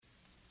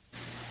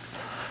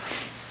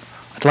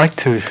I'd like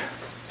to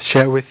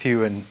share with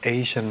you an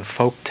Asian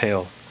folk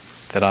tale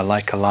that I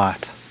like a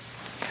lot.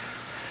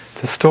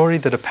 It's a story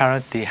that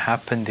apparently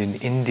happened in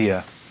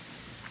India.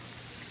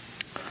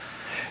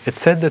 It's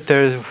said that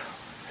there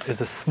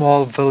is a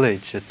small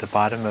village at the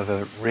bottom of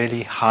a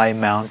really high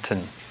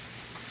mountain.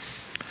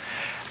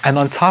 And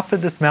on top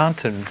of this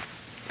mountain,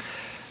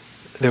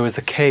 there was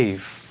a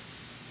cave.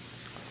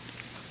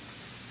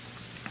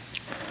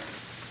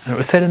 And it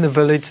was said in the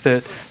village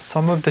that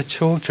some of the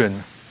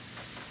children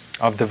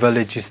of the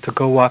village used to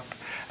go up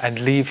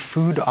and leave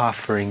food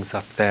offerings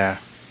up there.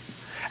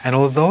 And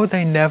although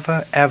they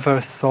never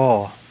ever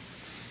saw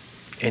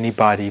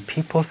anybody,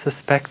 people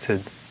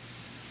suspected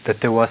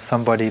that there was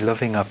somebody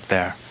living up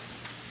there.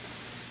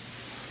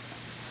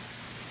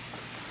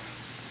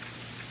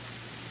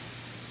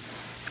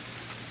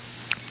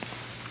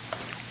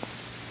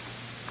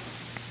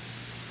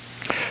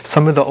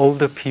 Some of the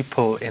older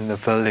people in the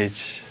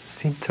village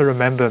seem to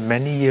remember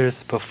many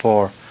years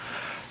before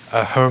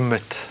a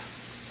hermit,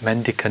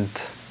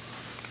 mendicant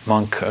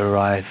monk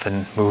arrive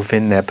and move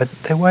in there, but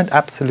they weren't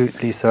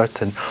absolutely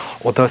certain,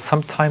 although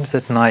sometimes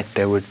at night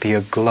there would be a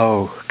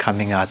glow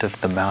coming out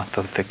of the mouth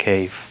of the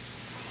cave.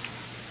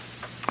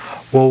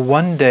 Well,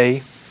 one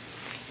day,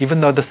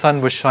 even though the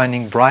sun was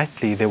shining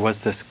brightly, there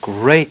was this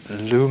great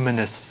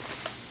luminous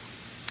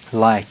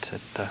light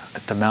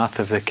at the mouth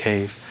of the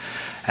cave,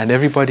 and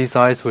everybody's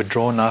eyes were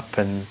drawn up,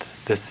 and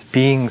this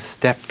being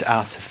stepped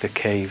out of the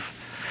cave,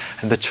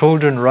 and the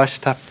children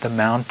rushed up the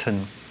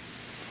mountain.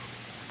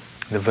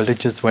 The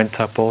villagers went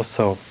up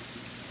also,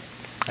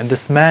 and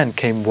this man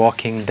came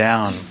walking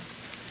down,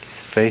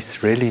 his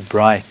face really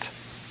bright.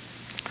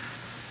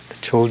 The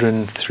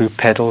children threw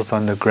petals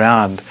on the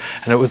ground,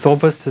 and it was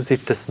almost as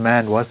if this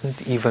man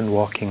wasn't even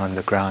walking on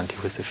the ground,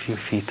 he was a few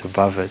feet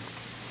above it.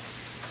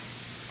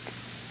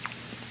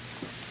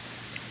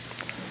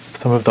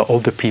 Some of the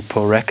older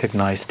people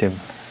recognized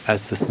him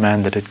as this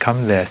man that had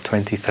come there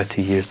 20,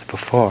 30 years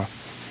before.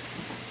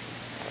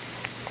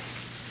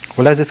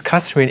 Well, as is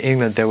customary in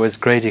England, there was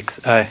great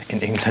in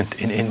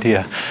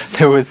India,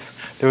 there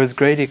was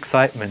great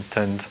excitement,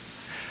 and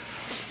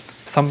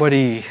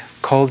somebody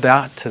called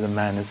out to the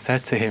man and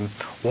said to him,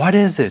 "What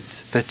is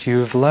it that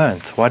you've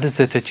learned? What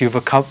is it that you've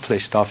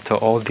accomplished after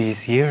all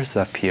these years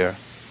up here?"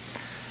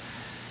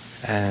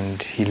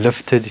 And he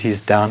lifted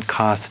his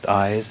downcast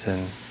eyes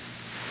and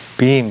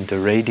beamed a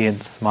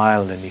radiant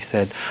smile, and he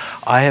said,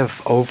 "I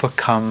have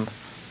overcome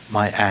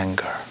my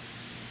anger."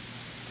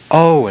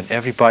 Oh, and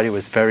everybody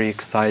was very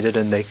excited,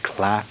 and they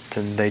clapped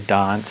and they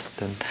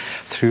danced and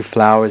threw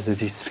flowers at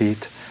his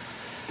feet.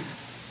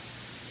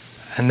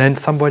 And then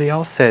somebody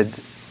else said,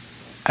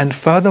 "And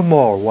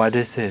furthermore, what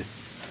is it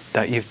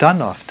that you've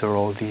done after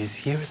all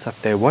these years up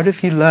there? What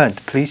have you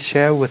learned? Please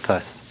share with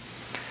us."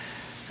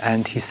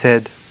 And he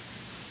said,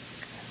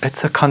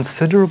 "It's a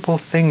considerable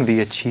thing, the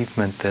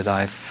achievement that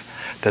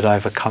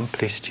I've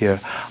accomplished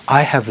here.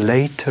 I have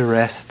laid to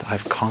rest,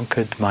 I've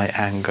conquered my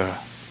anger."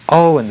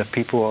 Oh, and the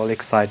people were all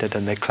excited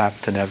and they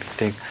clapped and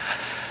everything.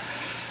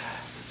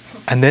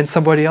 And then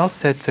somebody else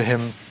said to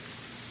him,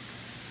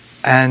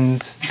 "And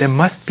there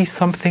must be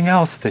something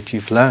else that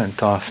you've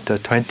learned after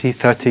 20,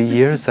 30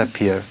 years up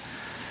here."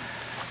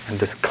 And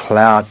this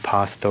cloud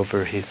passed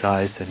over his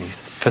eyes and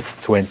his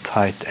fists went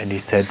tight, and he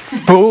said,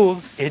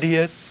 "Fools,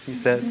 idiots," he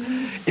said,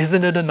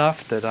 "isn't it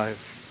enough that I've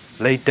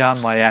laid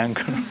down my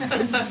anger?"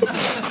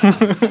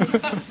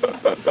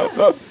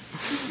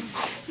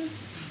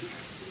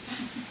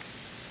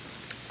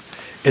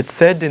 It's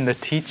said in the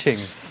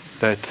teachings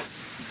that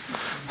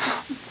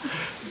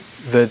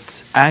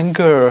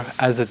anger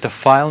as a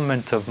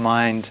defilement of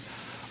mind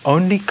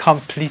only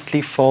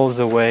completely falls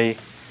away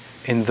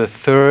in the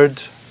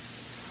third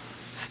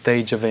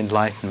stage of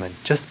enlightenment.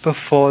 Just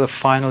before the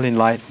final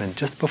enlightenment,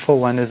 just before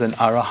one is an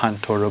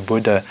arahant or a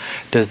Buddha,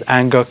 does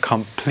anger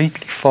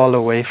completely fall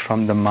away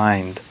from the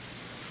mind.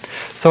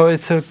 So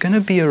it's going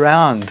to be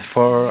around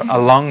for a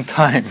long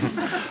time,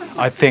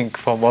 I think,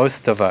 for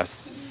most of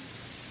us.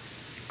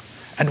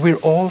 And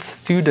we're all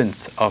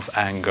students of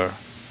anger.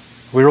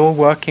 We're all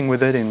working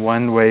with it in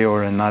one way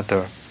or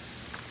another.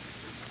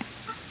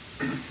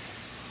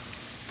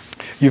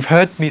 You've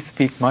heard me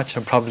speak much,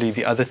 and probably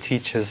the other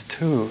teachers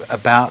too,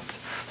 about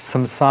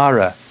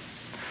samsara.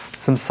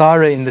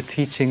 Samsara in the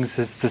teachings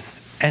is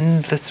this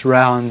endless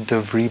round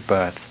of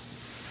rebirths.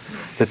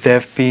 That there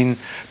have been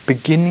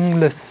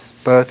beginningless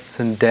births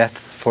and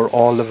deaths for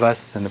all of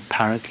us, and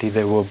apparently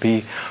there will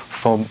be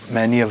for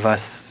many of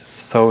us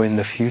so in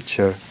the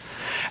future.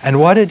 And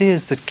what it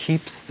is that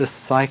keeps the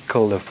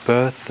cycle of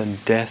birth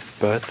and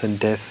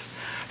death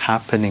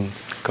happening,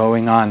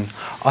 going on,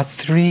 are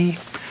three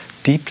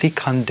deeply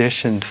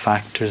conditioned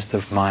factors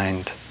of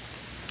mind.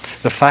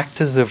 The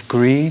factors of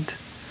greed,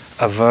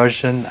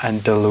 aversion,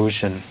 and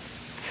delusion.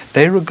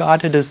 They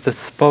regard it as the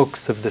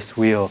spokes of this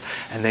wheel,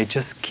 and they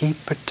just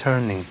keep it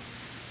turning.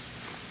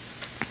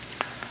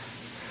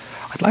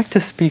 I'd like to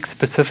speak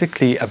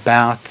specifically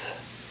about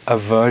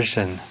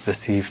aversion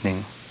this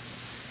evening.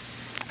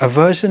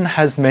 Aversion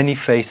has many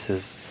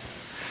faces: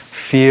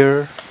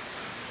 fear,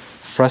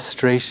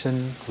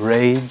 frustration,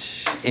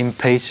 rage,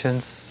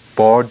 impatience,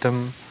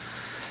 boredom,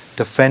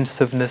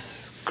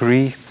 defensiveness,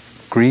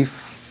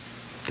 grief,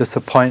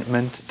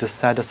 disappointment,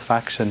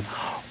 dissatisfaction.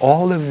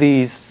 All of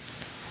these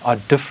are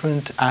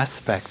different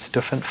aspects,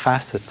 different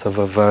facets of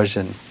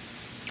aversion.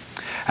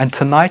 And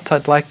tonight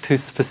I'd like to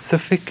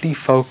specifically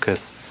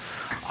focus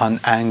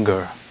on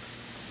anger.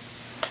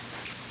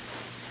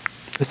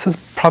 This is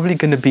probably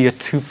going to be a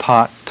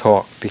two-part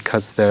talk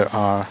because there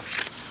are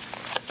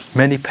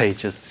many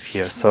pages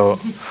here. So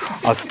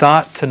I'll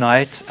start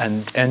tonight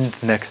and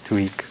end next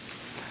week.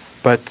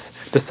 But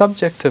the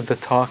subject of the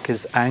talk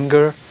is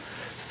anger,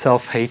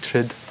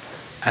 self-hatred,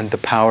 and the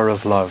power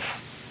of love.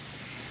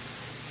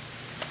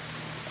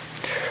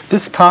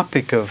 This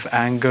topic of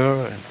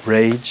anger and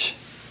rage,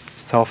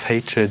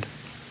 self-hatred,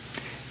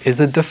 is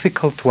a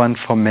difficult one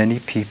for many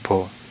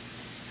people,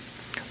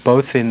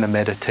 both in the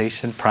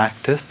meditation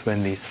practice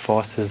when these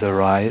forces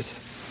arise,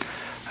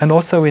 and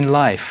also in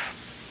life.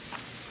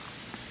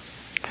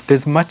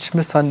 There's much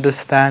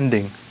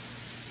misunderstanding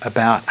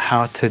about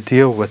how to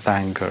deal with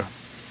anger.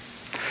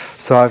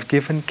 So I've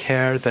given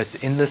care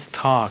that in this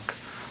talk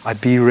I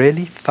be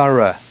really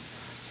thorough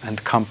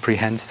and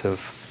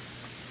comprehensive.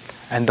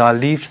 And I'll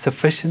leave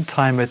sufficient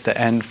time at the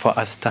end for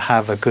us to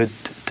have a good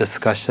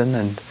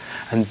discussion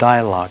and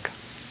dialogue.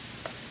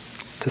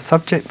 It's a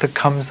subject that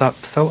comes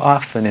up so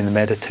often in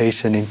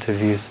meditation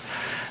interviews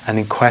and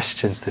in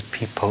questions that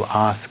people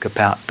ask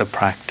about the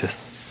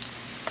practice.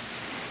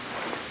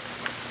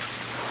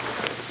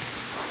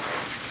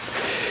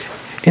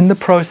 In the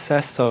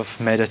process of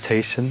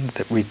meditation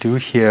that we do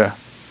here,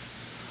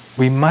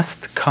 we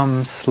must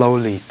come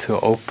slowly to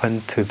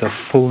open to the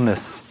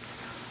fullness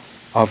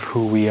of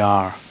who we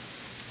are,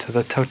 to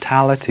the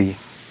totality.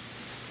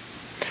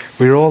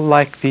 We're all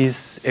like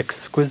these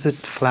exquisite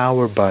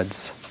flower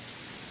buds,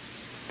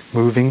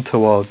 moving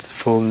towards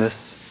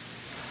fullness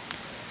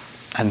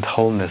and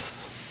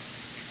wholeness.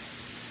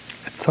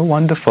 It's so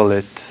wonderful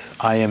at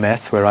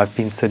IMS, where I've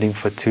been sitting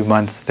for 2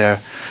 months. There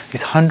are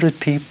these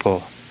 100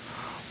 people,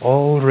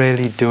 all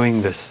really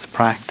doing this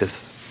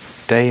practice,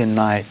 day and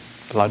night.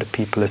 A lot of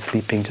people are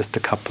sleeping just a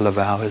couple of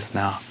hours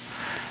now.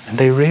 And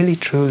they really,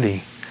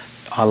 truly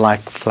are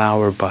like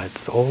flower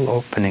buds, all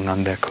opening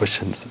on their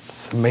cushions.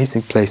 It's an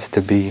amazing place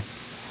to be.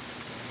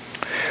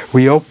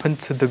 We open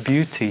to the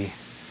beauty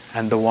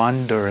and the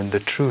wonder and the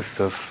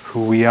truth of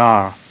who we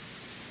are.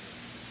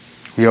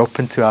 We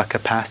open to our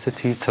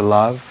capacity to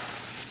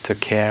love, to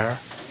care,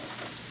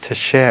 to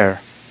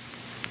share,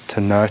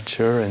 to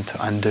nurture and to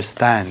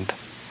understand.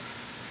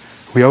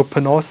 We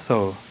open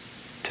also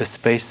to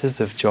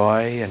spaces of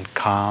joy and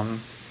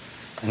calm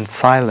and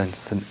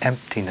silence and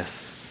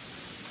emptiness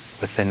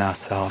within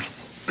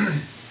ourselves.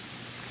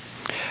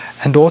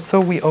 And also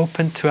we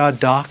open to our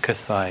darker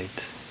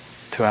side,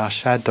 to our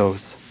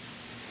shadows.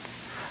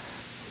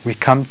 We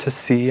come to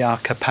see our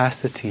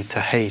capacity to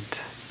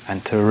hate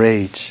and to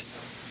rage,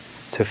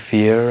 to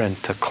fear and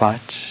to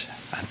clutch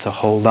and to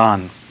hold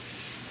on.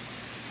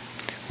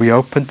 We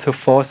open to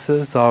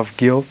forces of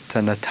guilt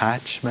and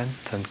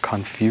attachment and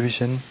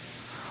confusion,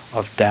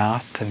 of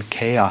doubt and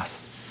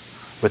chaos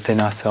within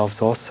ourselves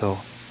also.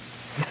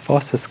 These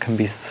forces can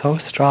be so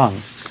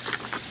strong.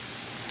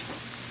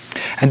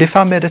 And if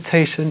our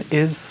meditation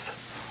is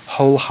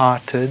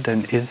wholehearted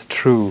and is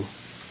true,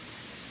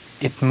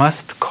 it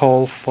must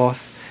call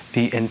forth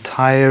the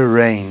entire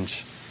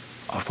range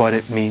of what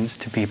it means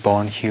to be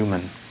born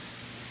human.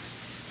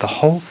 The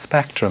whole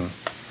spectrum,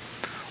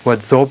 what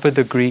Zorba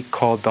the Greek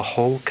called the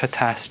whole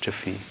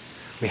catastrophe.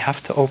 We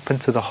have to open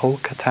to the whole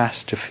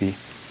catastrophe.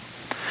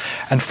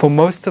 And for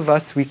most of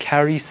us, we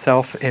carry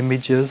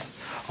self-images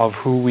of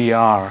who we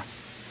are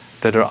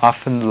that are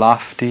often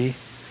lofty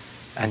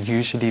and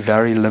usually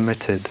very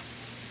limited.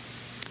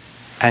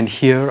 And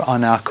here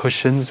on our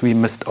cushions, we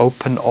must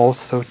open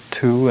also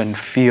to and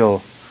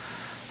feel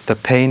the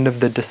pain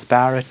of the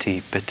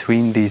disparity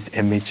between these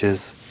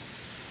images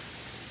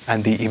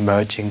and the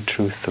emerging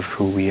truth of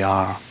who we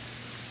are.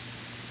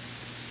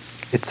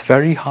 It's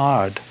very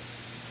hard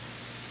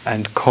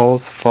and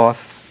calls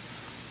forth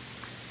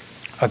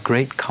a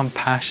great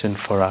compassion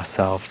for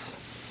ourselves.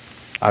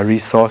 Our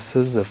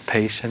resources of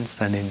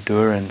patience and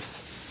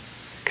endurance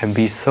can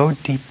be so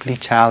deeply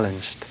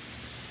challenged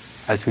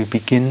as we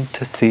begin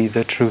to see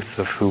the truth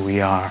of who we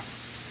are.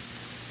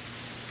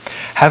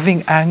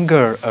 Having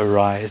anger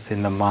arise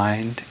in the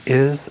mind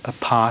is a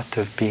part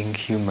of being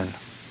human.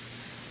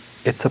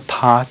 It's a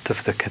part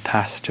of the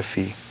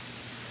catastrophe.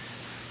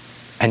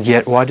 And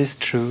yet what is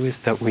true is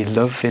that we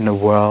live in a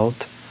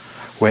world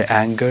where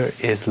anger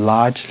is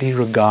largely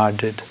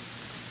regarded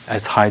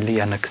as highly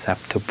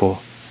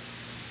unacceptable.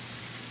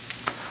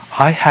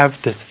 I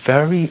have this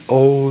very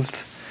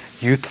old,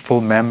 youthful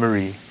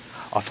memory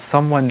of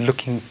someone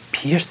looking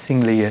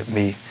piercingly at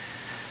me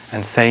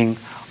and saying,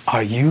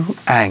 "Are you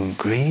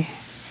angry?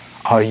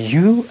 Are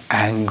you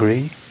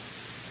angry?"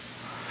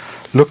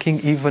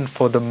 Looking even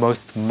for the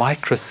most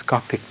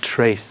microscopic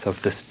trace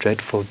of this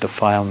dreadful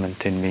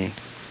defilement in me.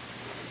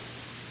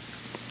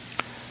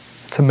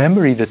 It's a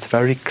memory that's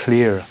very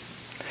clear.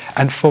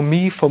 And for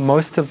me, for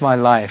most of my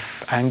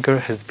life, anger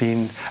has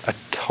been a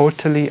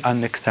totally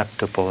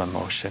unacceptable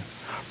emotion,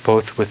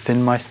 both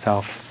within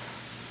myself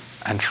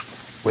and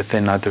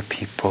within other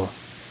people.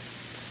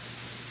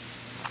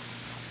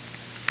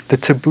 The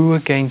taboo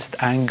against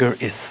anger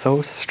is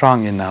so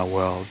strong in our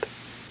world,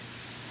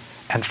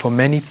 and for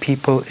many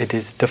people it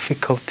is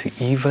difficult to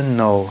even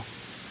know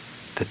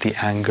that the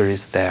anger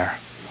is there.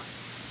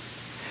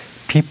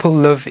 People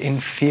live in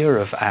fear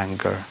of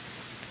anger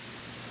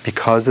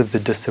because of the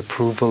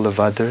disapproval of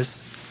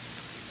others,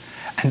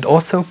 and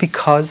also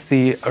because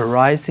the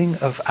arising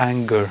of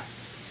anger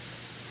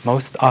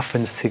most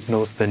often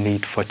signals the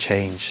need for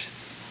change.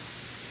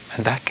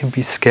 And that can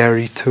be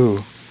scary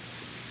too.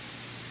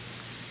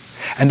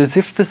 And as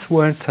if this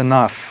weren't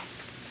enough,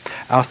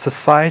 our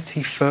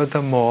society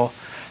furthermore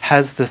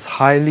has this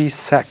highly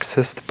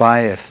sexist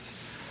bias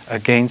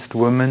against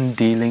women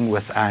dealing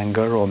with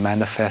anger or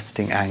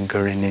manifesting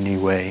anger in any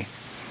way.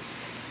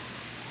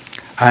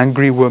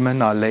 Angry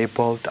women are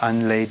labeled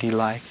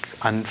unladylike,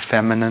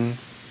 unfeminine,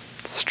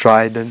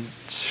 strident,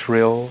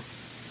 shrill.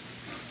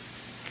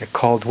 They're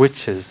called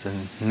witches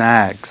and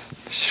nags,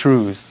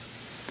 shrews,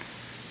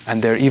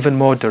 and there are even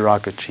more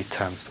derogatory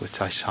terms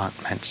which I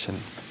shan't mention.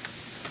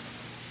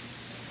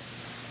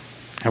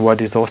 And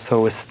what is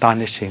also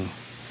astonishing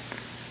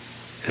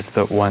is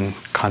that one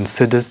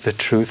considers the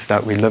truth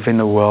that we live in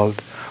a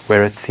world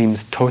where it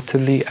seems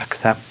totally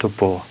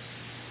acceptable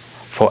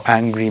for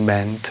angry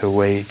men to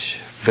wage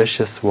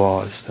vicious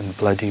wars and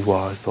bloody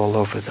wars all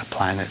over the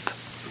planet.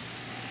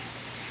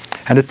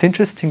 And it's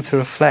interesting to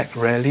reflect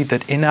really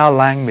that in our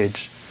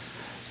language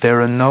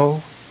there are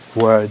no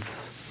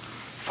words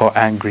for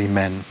angry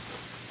men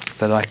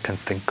that I can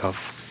think of.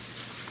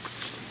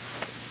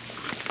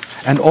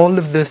 And all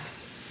of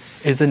this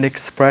is an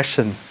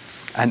expression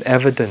and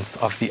evidence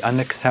of the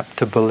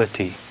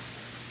unacceptability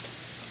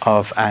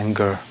of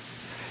anger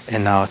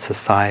in our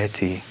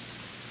society.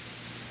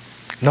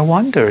 No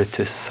wonder it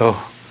is so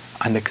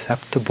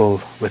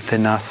unacceptable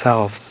within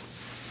ourselves.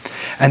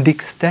 And the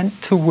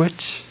extent to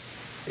which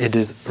it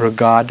is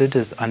regarded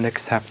as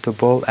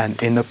unacceptable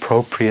and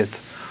inappropriate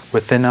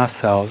within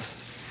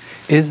ourselves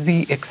is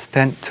the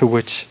extent to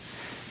which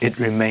it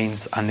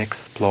remains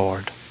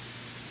unexplored.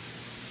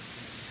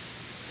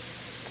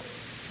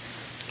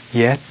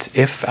 Yet,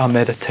 if our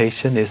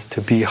meditation is to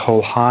be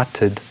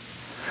wholehearted,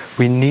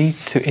 we need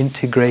to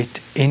integrate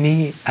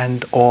any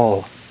and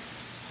all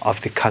of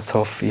the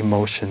cut-off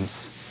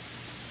emotions,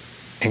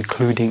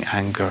 including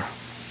anger,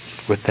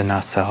 within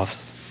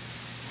ourselves,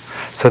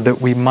 so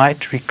that we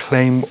might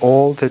reclaim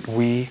all that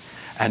we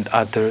and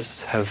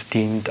others have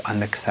deemed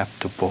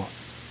unacceptable.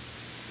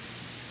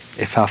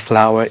 If our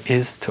flower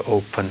is to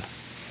open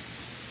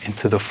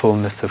into the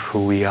fullness of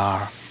who we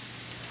are.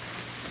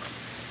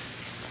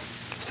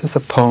 This is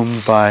a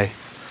poem by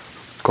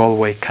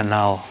Galway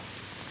Canal,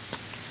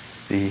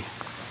 the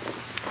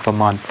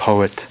Vermont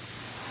poet.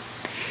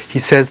 He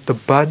says, "The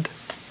bud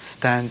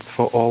stands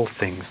for all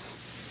things,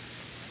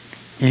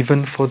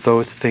 even for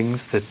those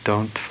things that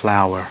don't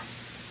flower.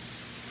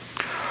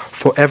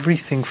 For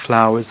everything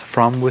flowers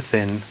from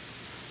within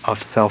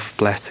of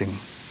self-blessing.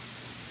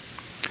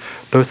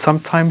 Though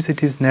sometimes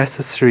it is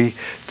necessary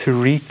to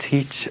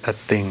reteach a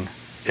thing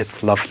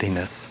its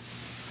loveliness,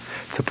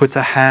 to put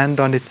a hand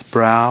on its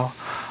brow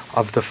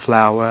of the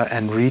flower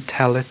and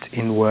retell it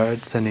in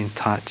words and in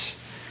touch,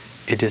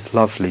 it is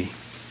lovely,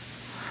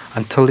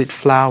 until it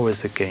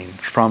flowers again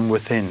from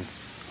within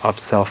of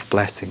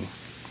self-blessing.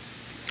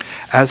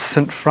 As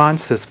St.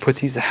 Francis put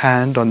his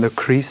hand on the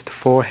creased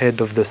forehead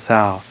of the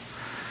sow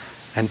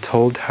and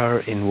told her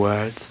in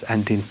words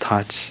and in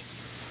touch,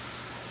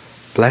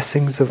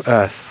 blessings of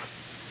earth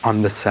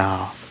on the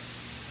sow,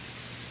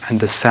 and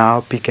the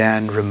sow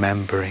began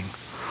remembering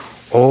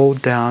all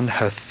down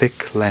her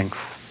thick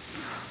length,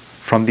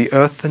 from the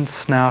earthen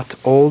snout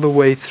all the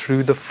way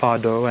through the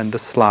fado and the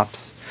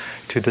slops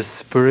to the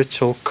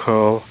spiritual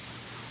curl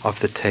of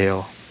the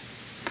tail,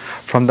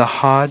 from the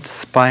hard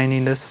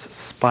spininess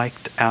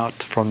spiked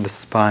out from the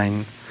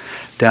spine,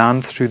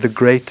 down through the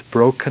great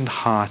broken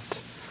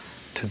heart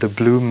to the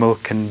blue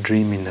milken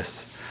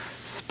dreaminess,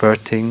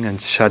 spurting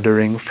and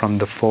shuddering from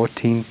the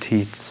 14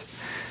 teats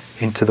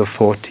into the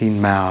 14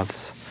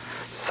 mouths,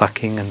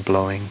 sucking and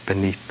blowing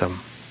beneath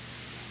them.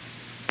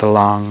 The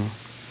long,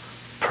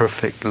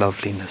 perfect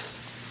loveliness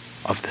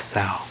of the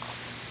sow."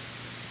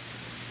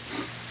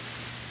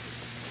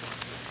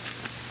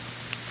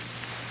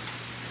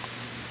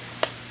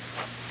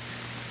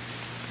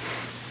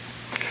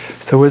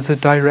 So as a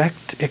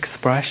direct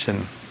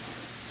expression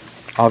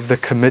of the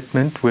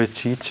commitment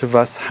which each of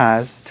us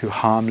has to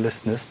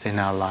harmlessness in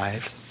our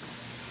lives,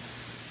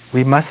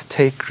 we must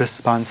take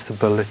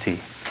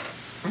responsibility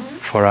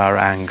for our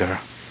anger,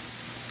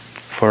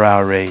 for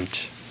our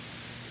rage.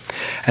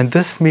 And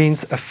this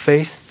means a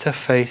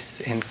face-to-face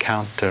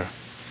encounter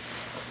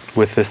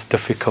with this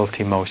difficult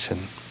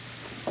emotion,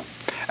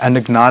 an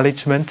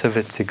acknowledgement of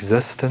its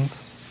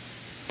existence,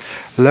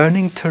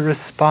 learning to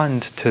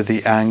respond to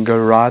the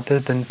anger rather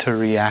than to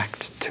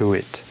react to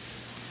it,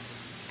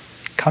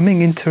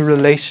 coming into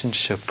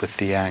relationship with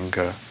the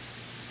anger.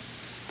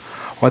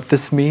 What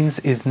this means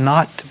is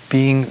not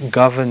being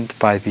governed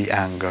by the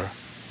anger,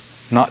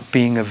 not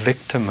being a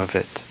victim of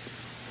it,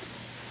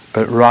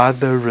 but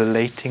rather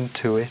relating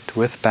to it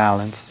with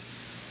balance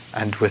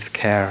and with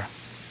care.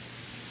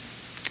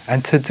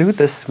 And to do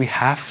this, we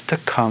have to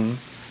come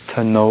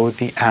to know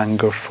the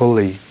anger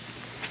fully,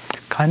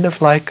 kind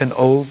of like an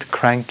old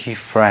cranky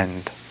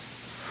friend.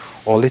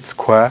 All its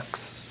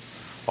quirks,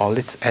 all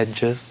its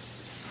edges,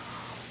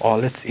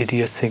 all its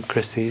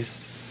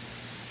idiosyncrasies,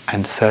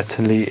 and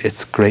certainly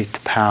its great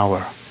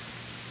power.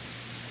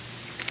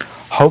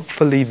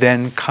 Hopefully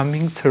then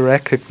coming to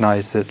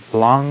recognize it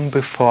long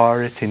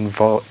before it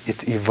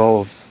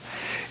evolves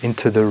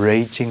into the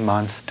raging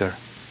monster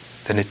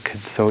that it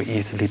could so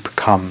easily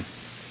become.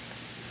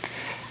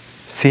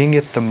 Seeing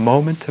it the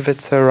moment of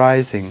its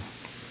arising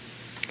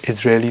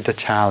is really the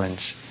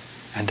challenge,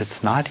 and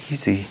it's not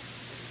easy.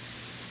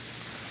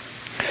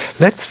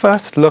 Let's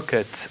first look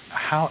at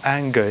how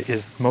anger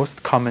is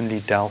most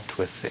commonly dealt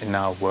with in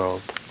our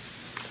world.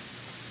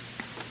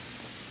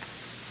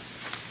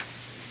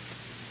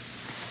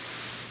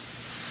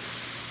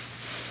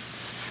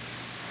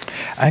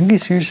 Anger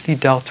is usually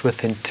dealt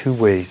with in two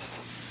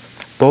ways.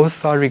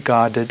 Both are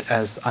regarded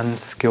as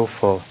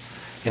unskillful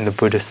in the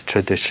Buddhist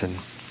tradition.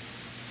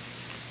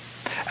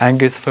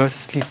 Anger is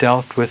firstly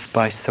dealt with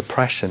by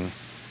suppression.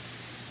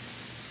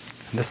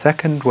 And the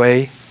second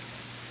way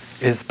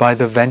is by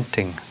the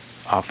venting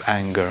of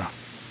anger.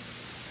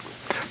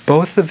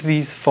 Both of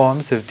these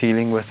forms of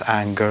dealing with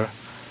anger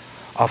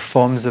are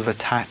forms of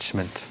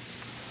attachment.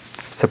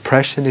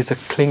 Suppression is a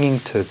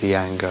clinging to the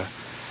anger,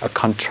 a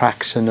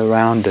contraction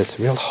around it,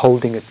 real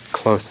holding it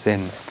close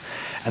in.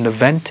 And a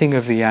venting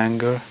of the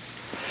anger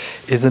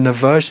is an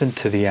aversion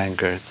to the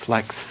anger. It's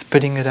like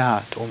spitting it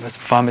out, almost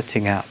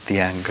vomiting out the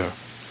anger.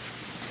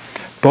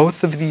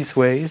 Both of these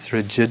ways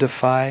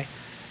rigidify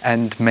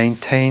and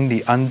maintain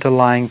the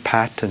underlying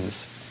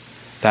patterns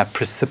that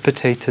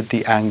precipitated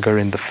the anger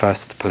in the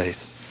first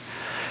place.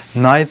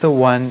 Neither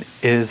one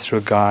is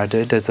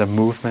regarded as a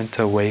movement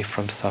away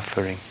from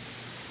suffering,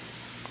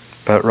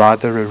 but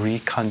rather a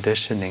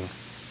reconditioning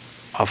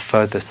of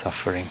further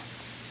suffering.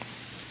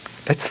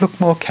 Let's look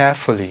more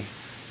carefully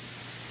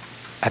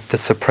at the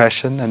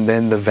suppression and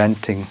then the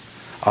venting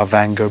of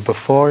anger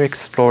before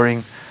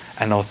exploring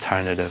an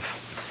alternative.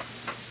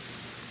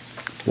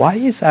 Why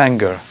is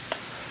anger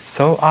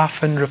so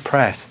often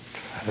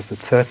repressed, as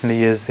it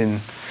certainly is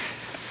in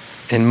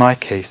my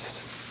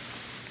case?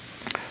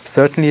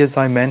 Certainly, as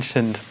I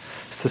mentioned,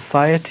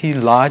 society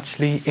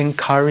largely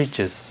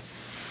encourages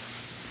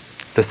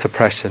the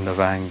suppression of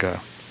anger.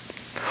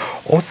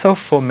 Also,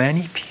 for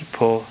many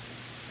people,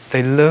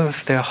 they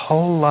live their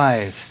whole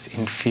lives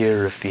in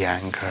fear of the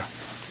anger.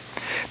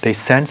 They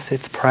sense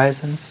its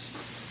presence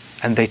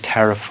and they're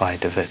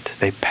terrified of it.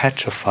 They're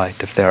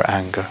petrified of their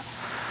anger,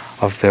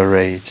 of their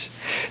rage.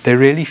 They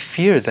really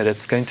fear that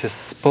it's going to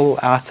spill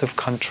out of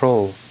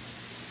control,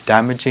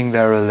 damaging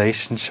their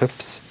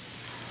relationships,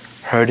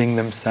 hurting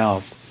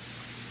themselves.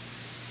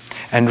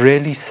 And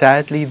really,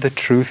 sadly, the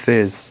truth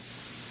is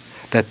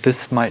that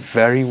this might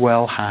very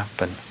well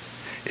happen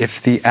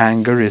if the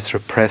anger is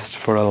repressed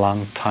for a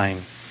long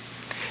time.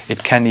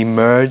 It can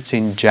emerge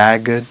in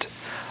jagged,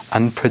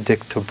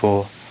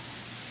 unpredictable,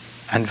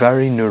 and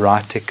very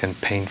neurotic and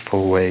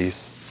painful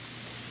ways.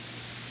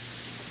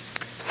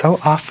 So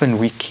often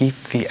we keep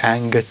the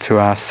anger to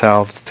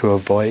ourselves to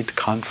avoid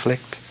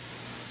conflict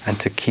and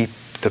to keep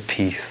the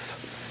peace.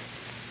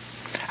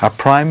 Our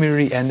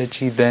primary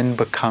energy then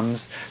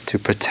becomes to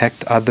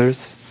protect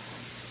others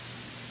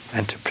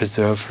and to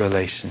preserve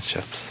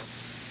relationships.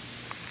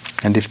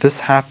 And if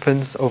this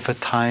happens over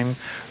time,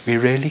 we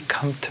really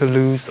come to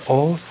lose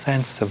all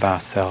sense of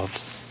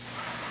ourselves.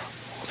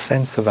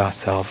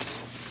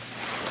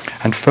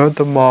 And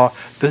furthermore,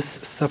 this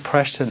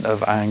suppression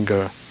of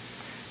anger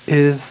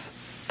is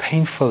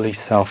painfully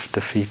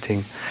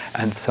self-defeating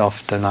and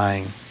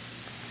self-denying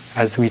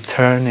as we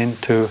turn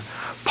into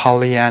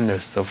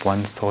Pollyannas of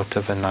one sort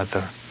of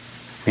another.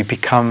 We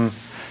become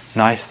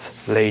nice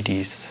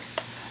ladies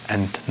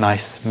and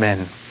nice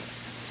men,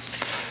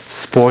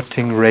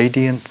 sporting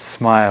radiant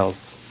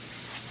smiles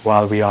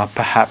while we are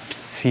perhaps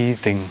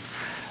seething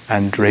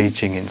and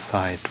raging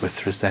inside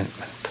with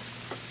resentment.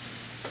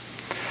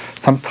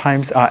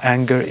 Sometimes our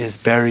anger is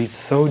buried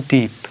so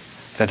deep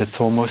that it's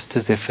almost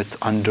as if it's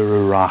under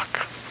a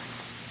rock.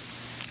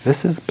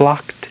 This is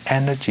blocked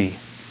energy.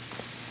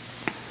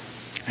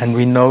 And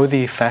we know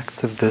the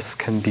effects of this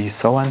can be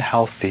so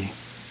unhealthy.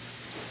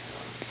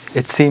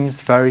 It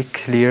seems very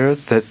clear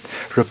that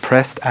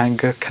repressed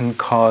anger can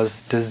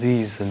cause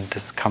disease and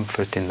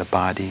discomfort in the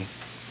body.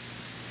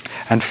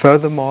 And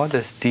furthermore,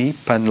 this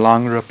deep and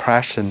long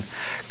repression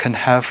can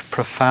have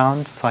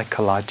profound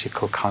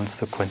psychological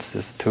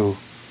consequences too.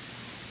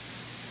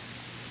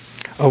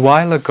 A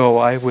while ago,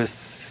 I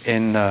was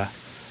in a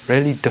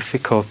really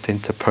difficult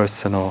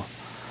interpersonal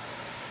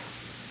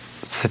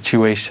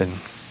situation.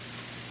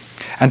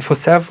 And for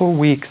several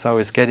weeks, I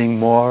was getting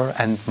more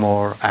and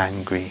more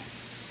angry.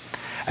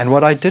 And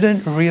what I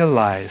didn't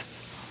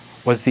realize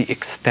was the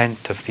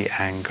extent of the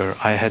anger.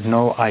 I had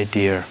no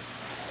idea.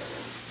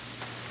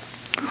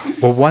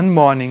 Well, one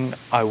morning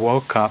I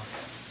woke up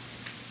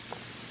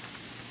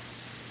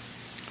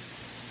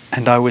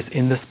and I was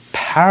in this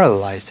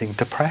paralyzing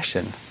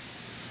depression.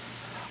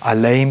 I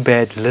lay in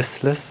bed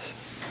listless,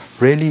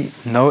 really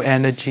no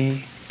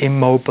energy,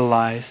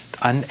 immobilized,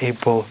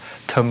 unable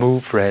to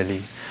move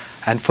really.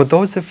 And for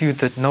those of you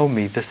that know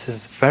me, this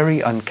is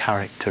very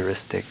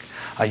uncharacteristic.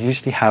 I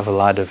usually have a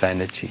lot of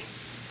energy.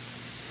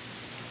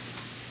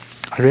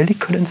 I really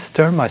couldn't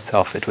stir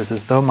myself. It was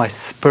as though my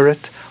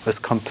spirit was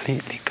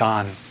completely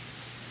gone.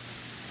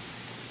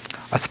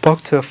 I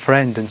spoke to a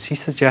friend and she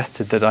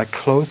suggested that I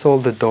close all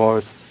the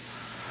doors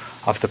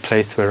of the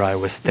place where I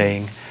was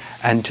staying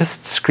and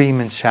just scream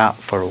and shout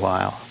for a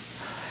while.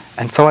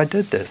 And so I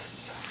did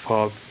this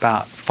for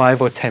about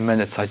 5 or 10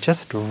 minutes. I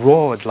just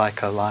roared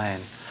like a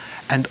lion.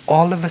 And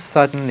all of a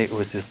sudden it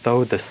was as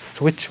though the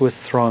switch was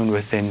thrown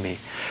within me.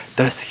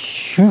 This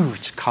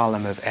huge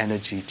column of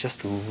energy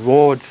just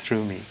roared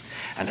through me.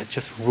 And it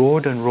just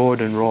roared and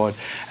roared and roared.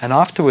 And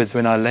afterwards,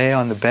 when I lay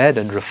on the bed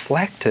and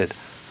reflected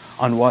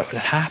on what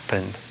had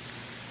happened,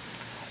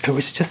 it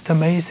was just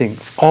amazing.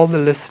 All the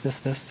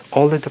listlessness,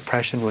 all the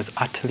depression was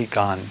utterly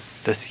gone.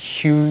 This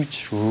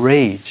huge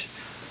rage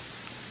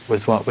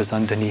was what was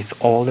underneath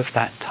all of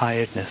that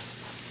tiredness.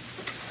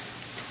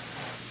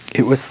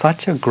 It was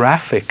such a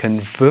graphic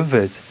and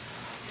vivid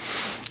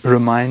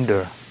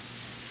reminder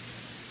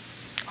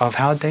of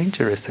how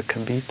dangerous it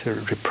can be to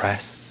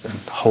repress and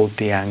hold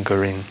the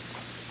anger in.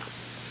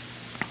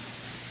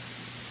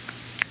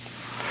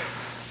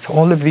 So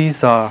all of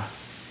these are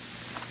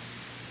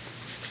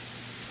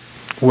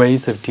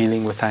ways of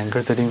dealing with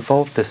anger that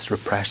involve this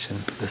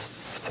repression,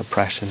 this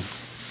suppression.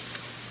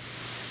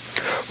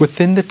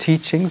 Within the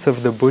teachings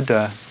of the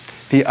Buddha,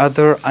 the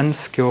other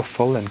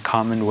unskillful and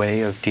common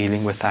way of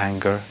dealing with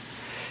anger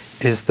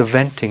is the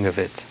venting of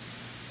it.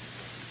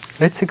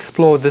 Let's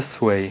explore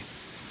this way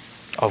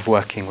of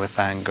working with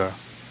anger.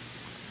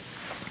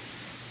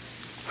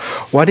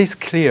 What is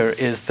clear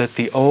is that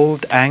the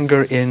old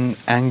anger in,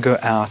 anger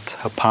out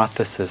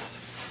hypothesis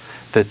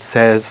that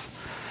says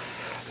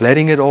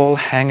letting it all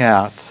hang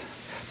out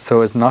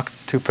so as not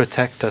to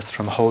protect us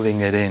from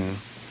holding it in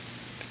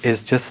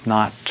is just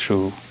not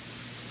true.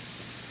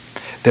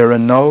 There are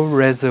no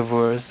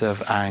reservoirs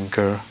of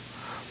anger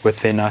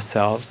within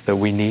ourselves that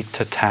we need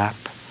to tap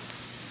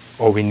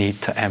or we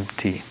need to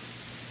empty.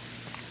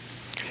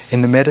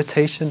 In the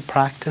meditation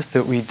practice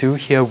that we do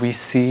here, we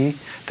see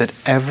that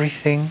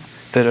everything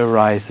that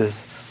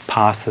arises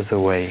passes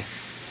away.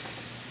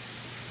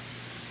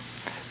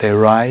 They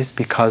arise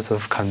because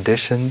of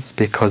conditions,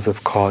 because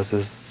of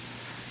causes.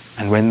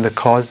 And when the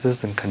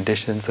causes and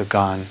conditions are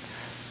gone,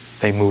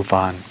 they move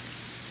on.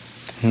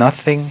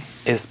 Nothing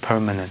is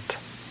permanent.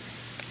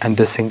 And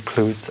this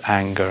includes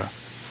anger.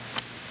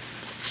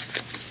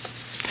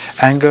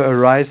 Anger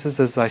arises,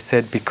 as I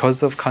said,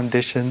 because of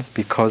conditions,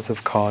 because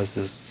of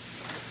causes.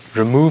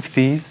 Remove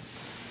these,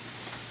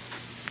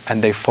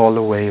 and they fall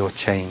away or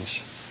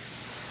change.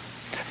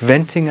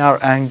 Venting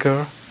our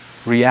anger,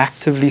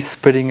 reactively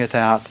spitting it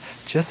out,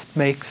 just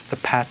makes the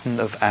pattern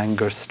of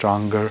anger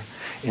stronger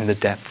in the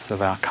depths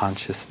of our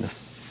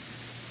consciousness.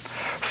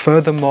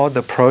 Furthermore,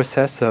 the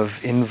process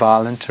of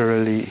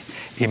involuntarily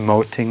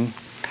emoting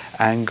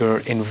anger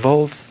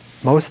involves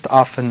most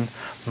often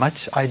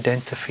much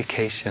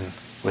identification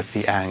with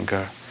the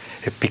anger.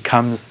 It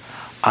becomes,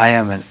 I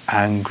am an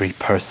angry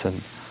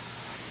person.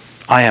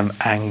 I am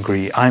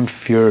angry, I'm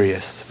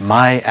furious,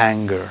 my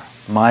anger,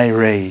 my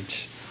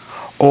rage,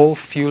 all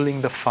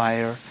fueling the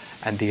fire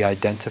and the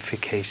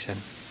identification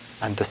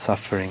and the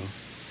suffering.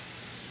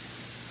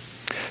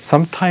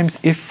 Sometimes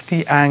if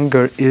the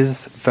anger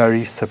is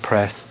very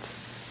suppressed,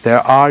 there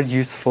are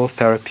useful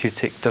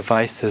therapeutic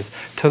devices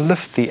to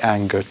lift the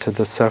anger to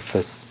the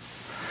surface.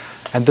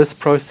 And this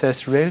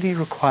process really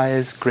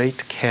requires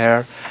great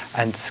care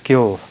and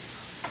skill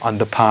on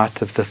the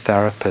part of the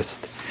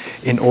therapist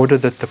in order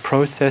that the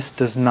process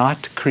does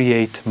not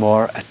create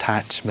more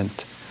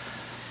attachment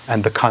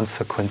and the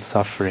consequent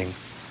suffering,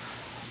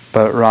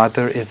 but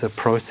rather is a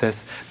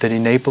process that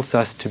enables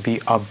us to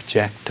be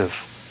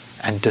objective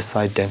and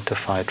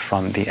disidentified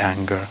from the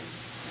anger.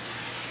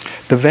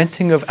 The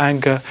venting of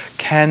anger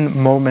can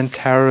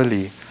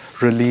momentarily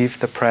relieve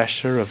the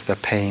pressure of the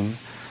pain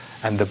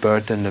and the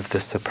burden of the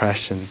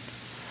suppression.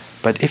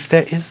 But if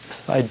there is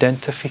this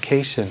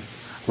identification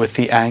with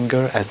the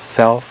anger as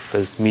self,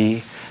 as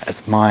me,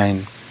 as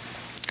mine,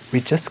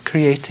 we're just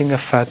creating a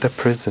further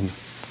prison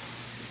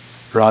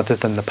rather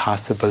than the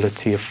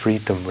possibility of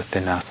freedom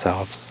within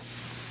ourselves.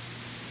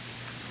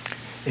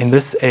 In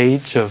this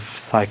age of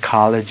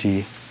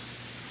psychology,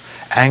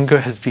 anger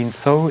has been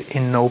so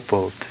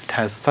ennobled, it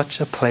has such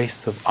a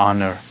place of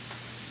honor.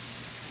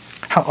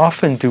 How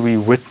often do we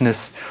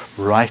witness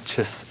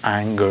righteous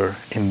anger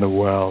in the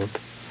world?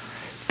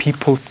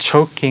 People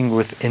choking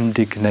with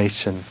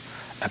indignation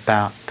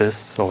about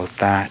this or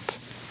that.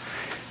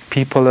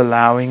 People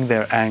allowing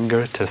their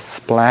anger to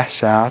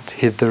splash out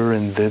hither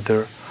and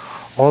thither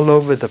all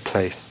over the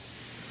place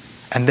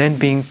and then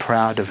being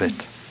proud of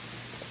it.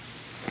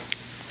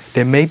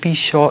 There may be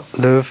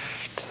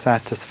short-lived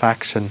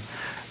satisfaction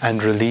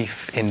and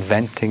relief in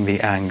venting the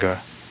anger,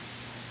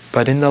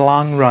 but in the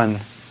long run,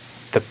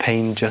 the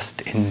pain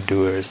just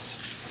endures.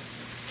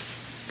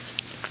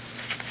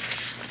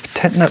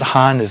 Thich Nhat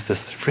Hanh is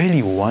this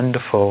really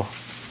wonderful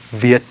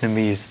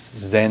Vietnamese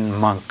Zen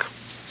monk.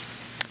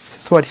 This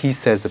is what he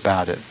says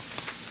about it.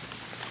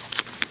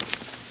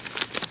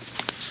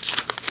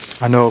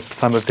 I know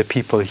some of the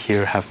people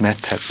here have met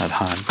Thich Nhat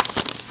Hanh.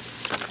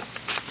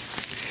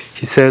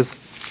 He says,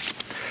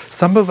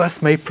 some of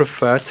us may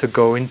prefer to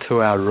go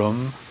into our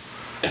room,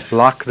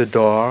 lock the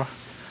door,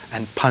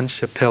 and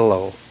punch a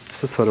pillow.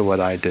 This is sort of what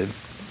I did.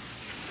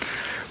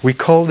 We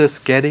call this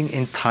getting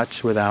in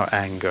touch with our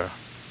anger.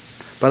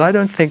 But I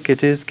don't think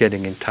it is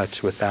getting in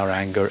touch with our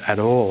anger at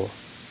all.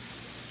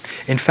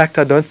 In fact,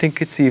 I don't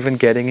think it's even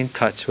getting in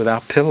touch with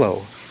our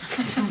pillow.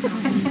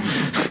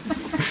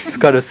 He's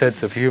got a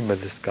sense of humor,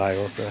 this guy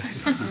also.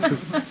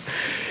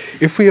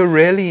 If we are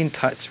really in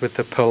touch with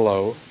the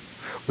pillow,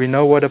 we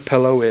know what a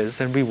pillow is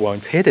and we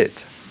won't hit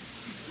it.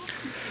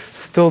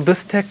 Still,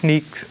 this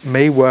technique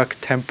may work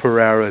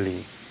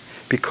temporarily,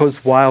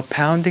 because while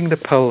pounding the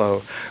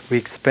pillow, we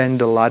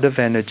expend a lot of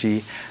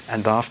energy,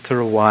 and after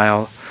a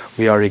while,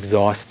 we are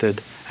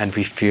exhausted and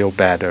we feel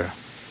better.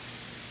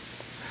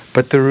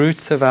 But the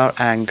roots of our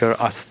anger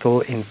are still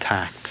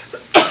intact.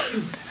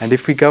 And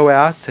if we go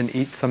out and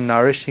eat some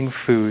nourishing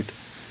food,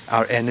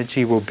 our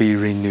energy will be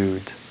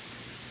renewed.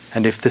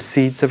 And if the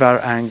seeds of our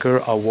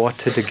anger are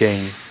watered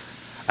again,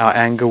 our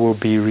anger will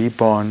be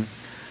reborn,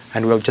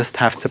 and we'll just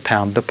have to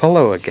pound the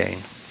pillow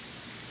again.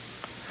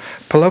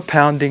 Pillow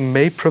pounding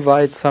may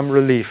provide some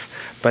relief,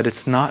 but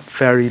it's not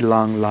very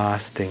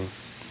long-lasting.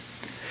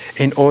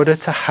 In order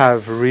to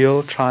have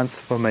real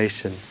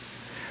transformation,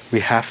 we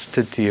have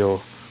to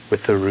deal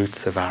with the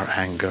roots of our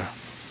anger,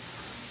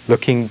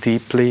 looking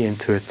deeply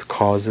into its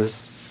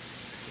causes.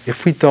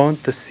 If we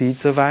don't, the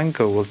seeds of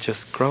anger will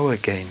just grow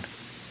again.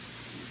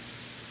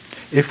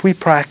 If we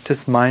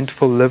practice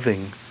mindful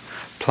living,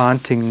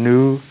 planting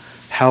new,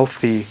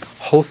 healthy,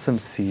 wholesome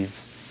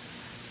seeds,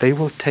 they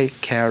will take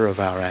care of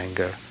our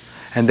anger,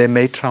 and they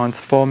may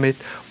transform it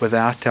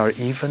without our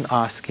even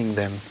asking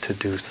them to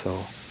do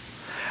so.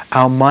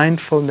 Our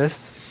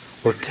mindfulness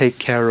will take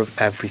care of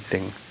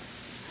everything,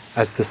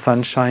 as the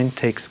sunshine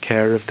takes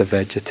care of the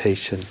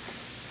vegetation.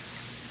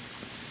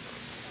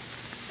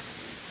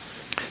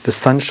 The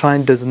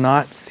sunshine does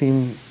not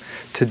seem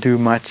to do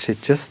much,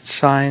 it just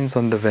shines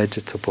on the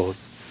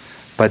vegetables,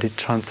 but it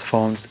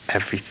transforms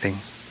everything.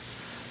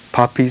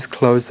 Poppies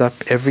close up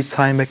every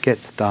time it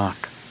gets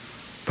dark,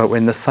 but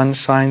when the sun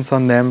shines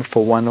on them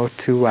for 1 or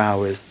 2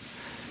 hours,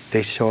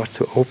 they're sure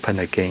to open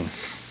again.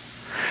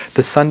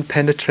 The sun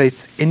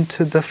penetrates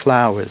into the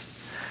flowers,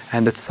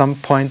 and at some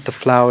point the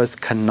flowers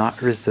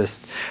cannot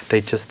resist.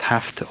 They just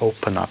have to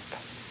open up.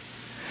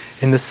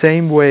 In the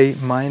same way,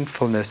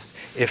 mindfulness,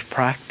 if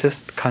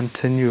practiced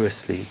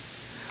continuously,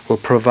 will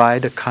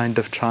provide a kind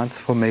of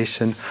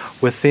transformation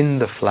within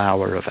the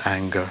flower of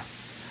anger,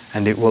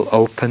 and it will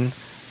open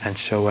and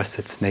show us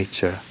its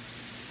nature.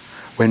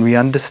 When we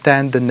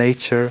understand the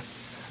nature,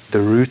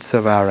 the roots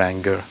of our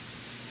anger,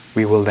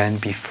 we will then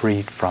be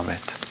freed from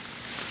it.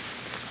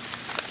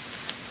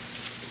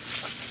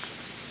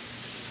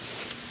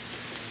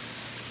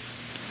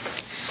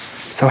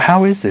 So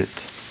how is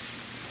it,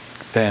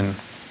 then,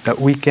 that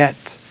we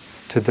get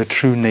to the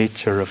true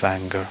nature of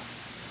anger,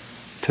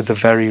 to the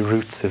very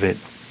roots of it?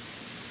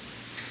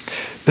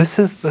 This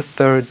is the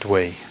third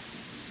way,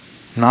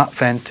 not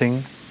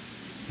venting,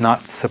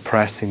 not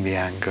suppressing the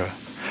anger.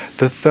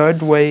 The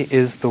third way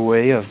is the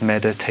way of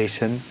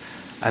meditation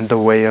and the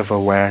way of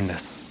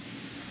awareness.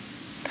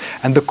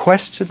 And the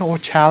question or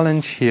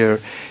challenge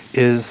here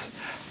is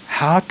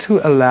how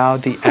to allow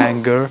the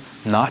anger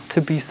not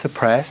to be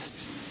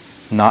suppressed,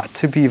 not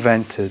to be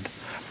vented,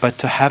 but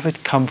to have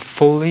it come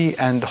fully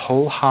and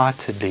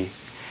wholeheartedly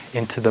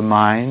into the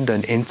mind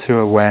and into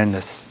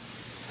awareness,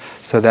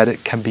 so that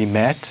it can be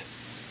met,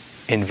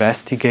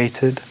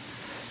 investigated,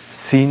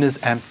 seen as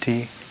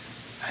empty,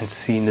 and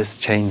seen as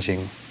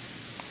changing.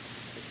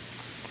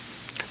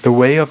 The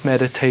way of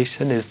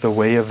meditation is the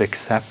way of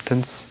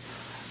acceptance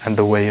and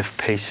the way of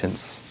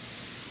patience.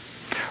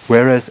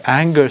 Whereas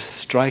anger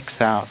strikes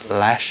out,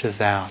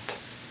 lashes out,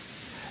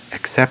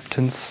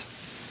 acceptance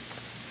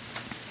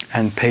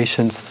and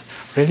patience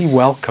really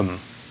welcome,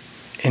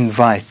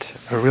 invite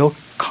a real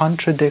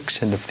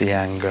contradiction of the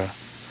anger.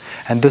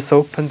 And this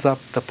opens up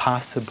the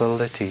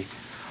possibility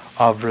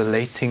of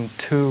relating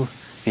to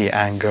the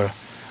anger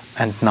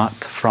and not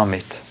from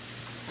it.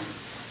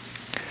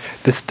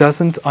 This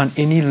doesn't on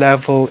any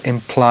level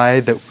imply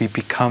that we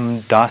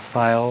become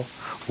docile,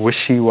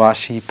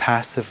 wishy-washy,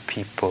 passive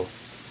people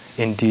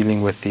in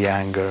dealing with the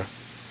anger.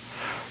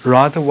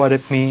 Rather, what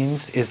it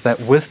means is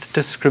that with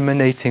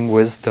discriminating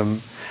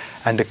wisdom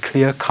and a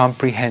clear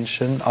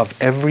comprehension of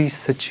every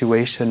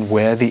situation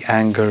where the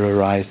anger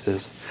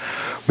arises,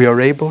 we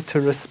are able to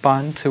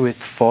respond to it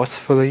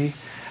forcefully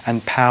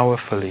and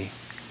powerfully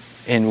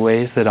in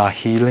ways that are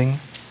healing,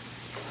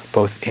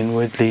 both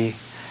inwardly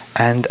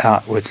and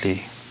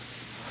outwardly,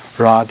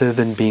 rather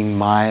than being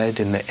mired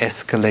in the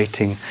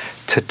escalating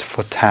tit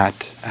for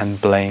tat and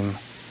blame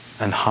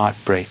and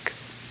heartbreak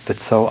that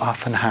so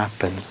often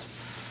happens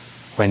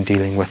when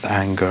dealing with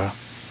anger.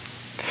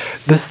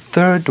 This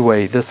third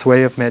way, this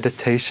way of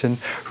meditation,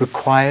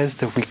 requires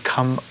that we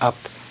come up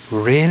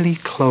really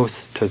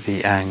close to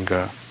the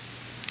anger,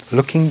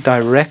 looking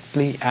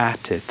directly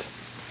at it,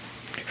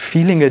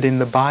 feeling it in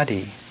the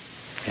body,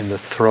 in the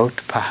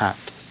throat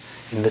perhaps,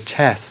 in the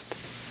chest,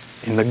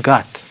 in the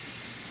gut,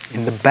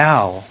 in the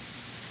bowel,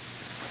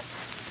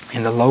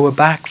 in the lower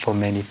back for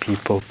many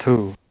people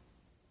too,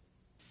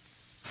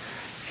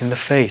 in the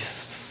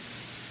face,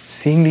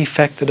 seeing the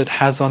effect that it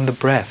has on the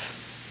breath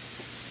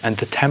and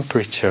the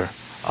temperature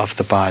of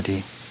the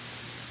body.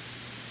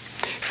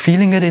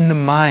 Feeling it in the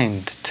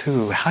mind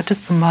too. How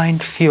does the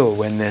mind feel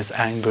when there's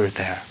anger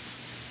there?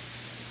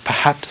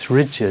 Perhaps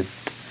rigid,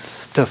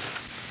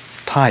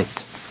 stiff,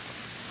 tight,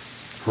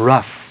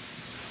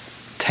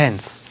 rough,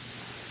 tense,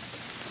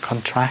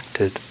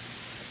 contracted.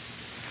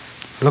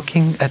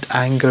 Looking at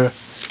anger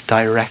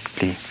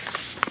directly.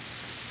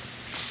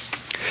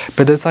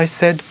 But as I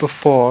said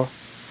before,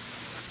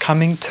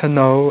 coming to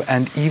know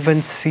and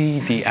even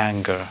see the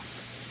anger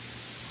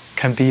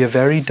can be a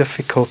very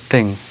difficult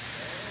thing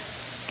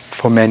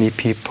for many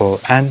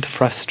people and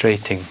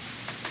frustrating,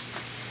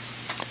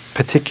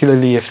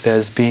 particularly if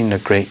there's been a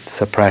great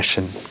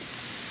suppression.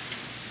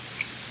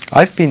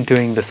 I've been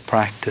doing this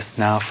practice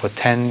now for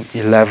 10,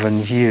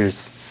 11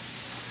 years.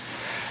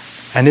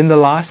 And in the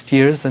last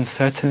years, and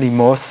certainly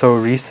more so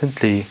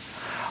recently,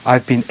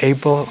 I've been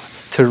able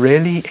to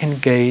really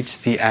engage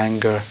the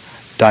anger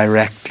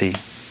directly.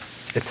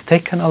 It's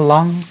taken a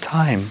long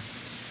time.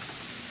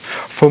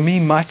 For me,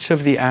 much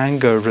of the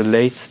anger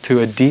relates to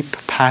a deep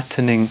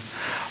patterning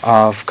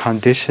of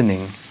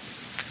conditioning,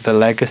 the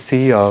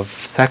legacy of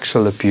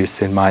sexual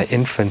abuse in my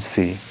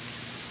infancy.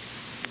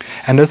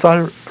 And as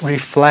I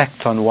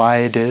reflect on why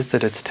it is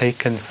that it's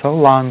taken so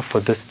long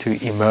for this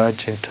to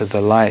emerge into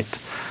the light,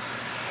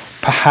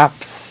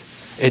 perhaps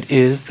it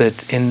is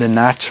that in the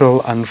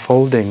natural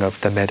unfolding of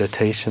the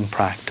meditation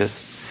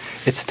practice,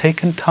 it's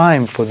taken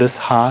time for this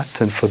heart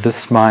and for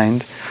this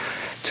mind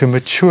to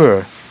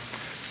mature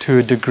to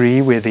a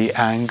degree where the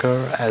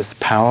anger, as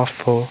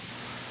powerful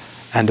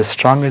and as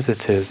strong as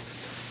it is,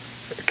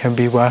 can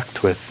be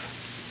worked with.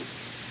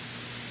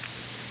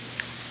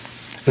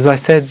 As I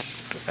said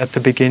at the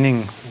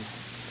beginning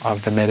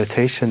of the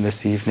meditation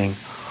this evening,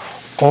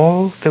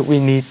 all that we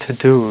need to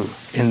do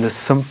in this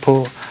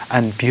simple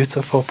and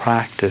beautiful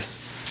practice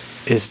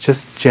is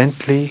just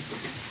gently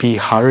be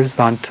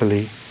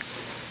horizontally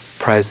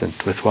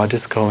present with what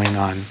is going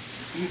on,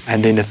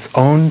 and in its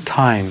own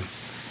time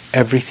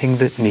everything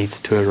that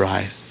needs to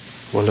arise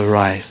will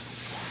arise,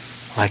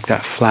 like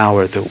that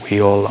flower that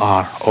we all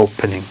are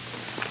opening.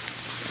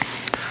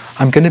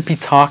 I'm going to be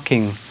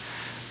talking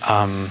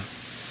a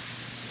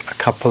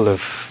couple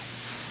of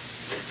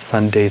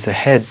Sundays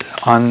ahead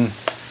on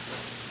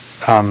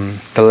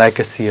the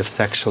legacy of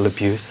sexual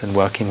abuse and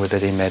working with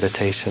it in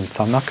meditation,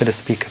 so I'm not going to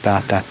speak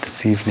about that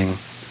this evening.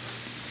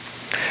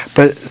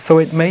 But so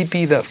it may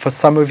be that for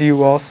some of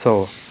you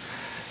also,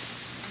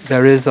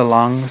 there is a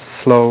long,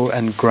 slow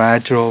and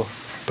gradual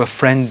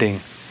befriending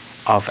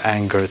of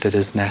anger that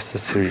is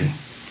necessary.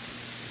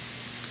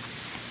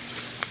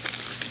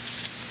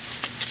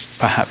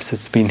 Perhaps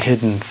it's been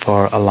hidden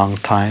for a long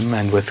time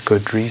and with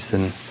good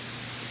reason.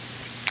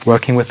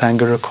 Working with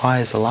anger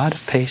requires a lot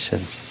of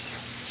patience.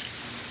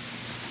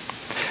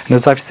 And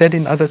as I've said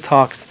in other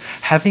talks,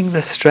 having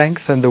the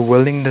strength and the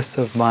willingness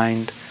of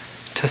mind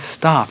to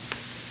stop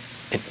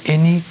at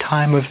any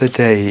time of the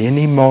day,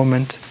 any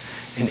moment,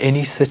 in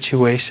any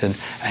situation,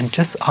 and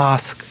just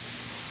ask,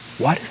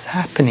 what is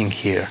happening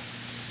here?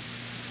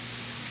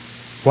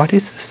 What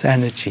is this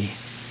energy?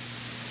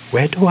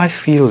 Where do I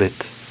feel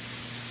it?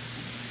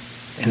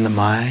 In the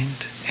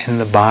mind, in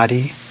the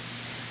body?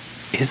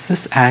 Is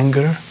this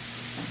anger?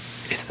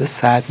 Is this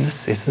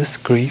sadness? Is this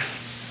grief?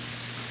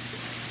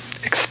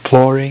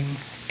 Exploring,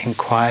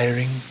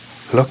 inquiring,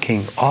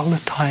 looking all the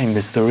time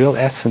is the real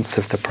essence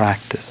of the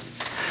practice.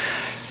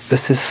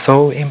 This is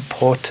so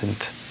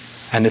important,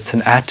 and it's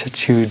an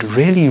attitude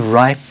really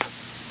ripe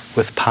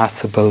with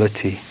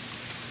possibility.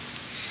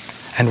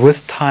 And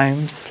with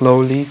time,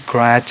 slowly,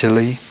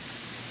 gradually,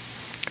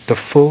 the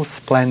full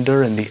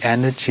splendor and the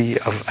energy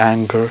of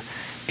anger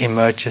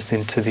emerges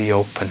into the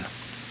open,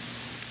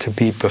 to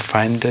be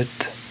befriended,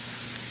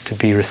 to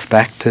be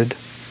respected,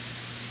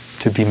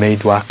 to be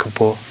made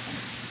workable,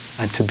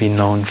 and to be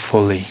known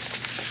fully.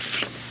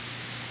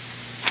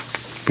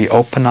 We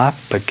open up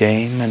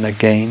again and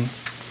again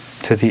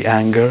to the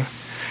anger.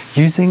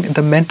 Using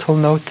the mental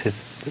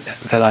notice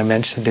that I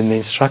mentioned in the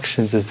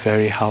instructions is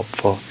very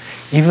helpful.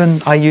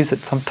 Even I use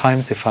it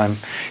sometimes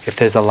if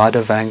there's a lot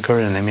of anger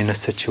and I'm in a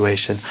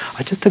situation,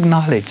 I just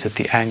acknowledge that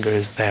the anger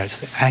is there.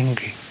 It's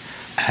angry,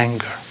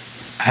 anger,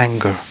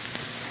 anger.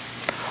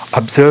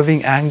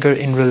 Observing anger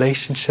in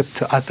relationship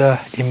to other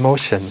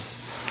emotions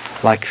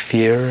like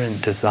fear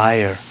and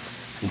desire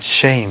and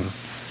shame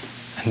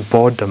and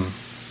boredom,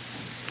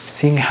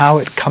 seeing how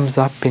it comes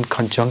up in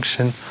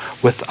conjunction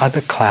with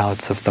other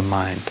clouds of the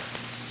mind.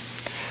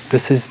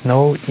 This is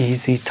no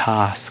easy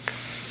task.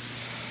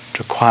 It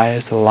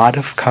requires a lot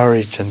of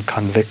courage and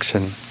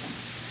conviction.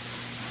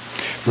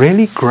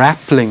 Really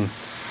grappling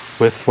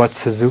with what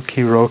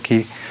Suzuki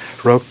Roshi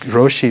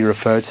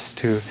refers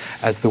to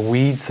as the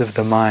weeds of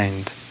the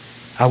mind.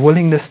 Our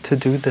willingness to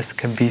do this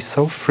can be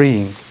so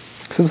freeing.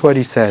 This is what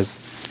he says.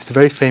 He's a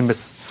very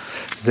famous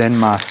Zen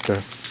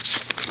master.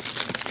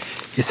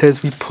 He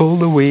says, we pull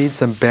the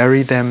weeds and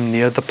bury them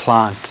near the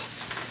plant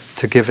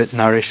to give it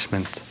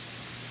nourishment.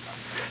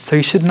 So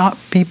you should not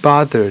be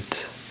bothered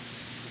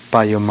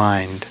by your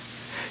mind.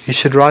 You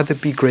should rather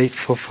be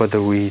grateful for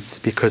the weeds,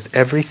 because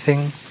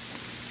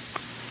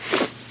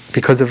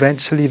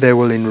eventually they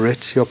will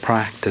enrich your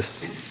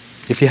practice.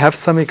 If you have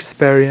some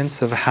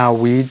experience of how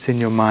weeds in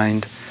your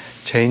mind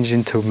change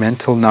into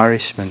mental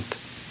nourishment,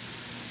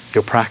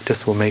 your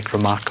practice will make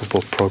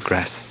remarkable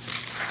progress.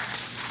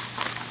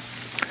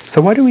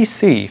 So what do we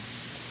see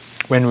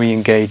when we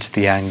engage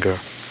the anger?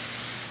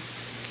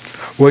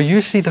 Well,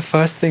 usually the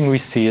first thing we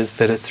see is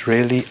that it's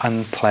really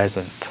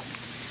unpleasant.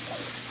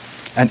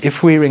 And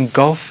if we're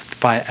engulfed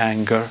by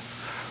anger,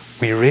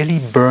 we really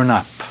burn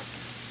up.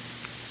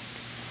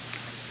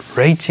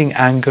 Raging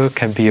anger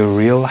can be a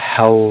real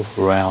hell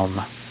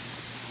realm.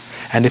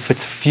 And if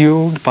it's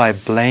fueled by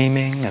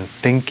blaming and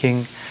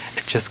thinking,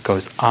 it just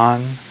goes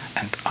on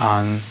and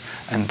on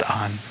and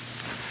on.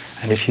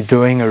 And if you're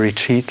doing a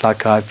retreat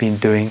like I've been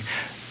doing,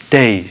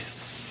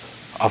 days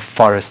of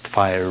forest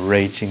fire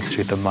raging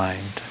through the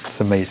mind. It's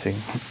amazing.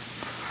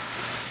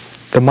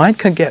 The mind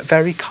can get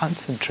very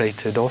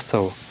concentrated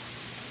also,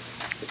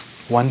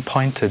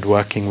 one-pointed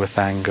working with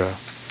anger.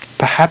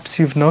 Perhaps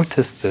you've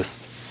noticed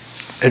this.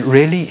 It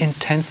really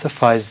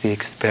intensifies the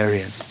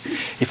experience.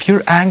 If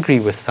you're angry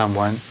with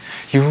someone,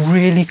 you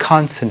really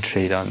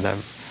concentrate on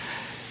them.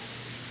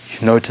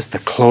 You notice the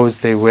clothes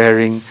they're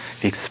wearing,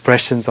 the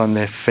expressions on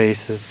their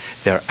faces,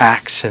 their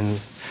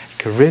actions. You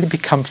can really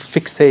become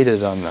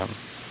fixated on them.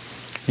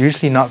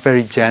 Usually not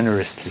very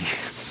generously.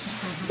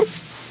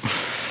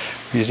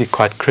 Usually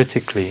quite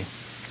critically.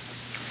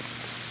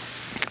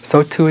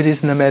 So too it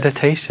is in the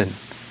meditation.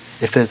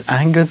 If there's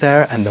anger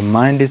there and the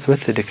mind is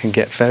with it, it can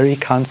get very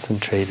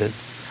concentrated.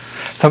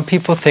 Some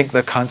people think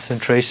that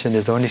concentration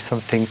is only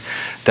something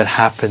that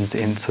happens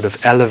in sort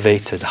of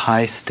elevated,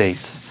 high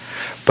states.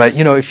 But,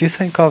 if you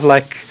think of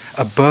like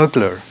a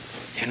burglar,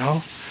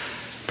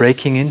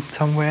 breaking in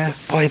somewhere,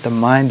 boy, the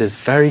mind is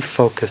very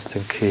focused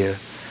and clear.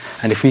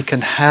 And if we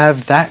can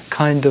have that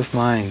kind of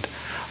mind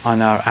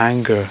on our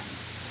anger,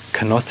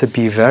 can also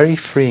be very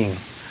freeing,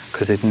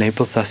 because it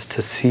enables us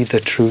to see the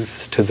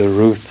truths to the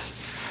roots,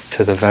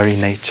 to the very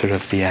nature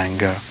of the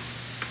anger.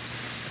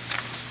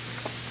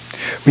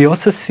 We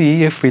also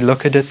see, if we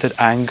look at it, that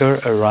anger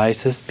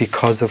arises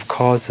because of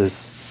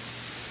causes.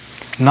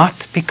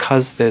 Not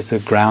because there's a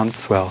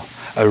groundswell,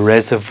 a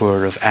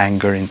reservoir of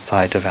anger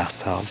inside of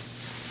ourselves.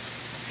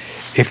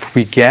 If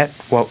we get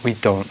what we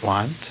don't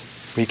want,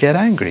 we get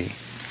angry.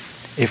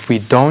 If we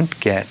don't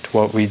get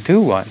what we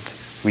do want,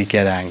 we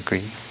get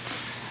angry.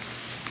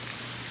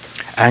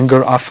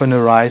 Anger often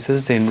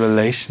arises in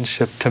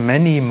relationship to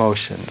many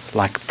emotions,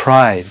 like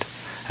pride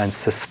and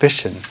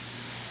suspicion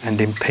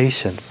and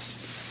impatience.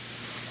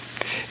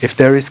 If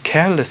there is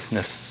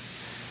carelessness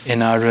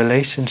in our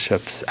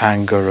relationships,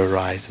 anger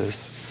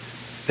arises.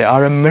 There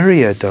are a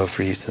myriad of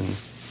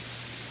reasons.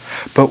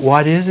 But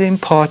what is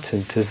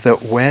important is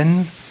that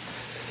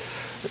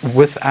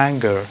with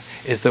anger,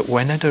 is that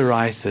when it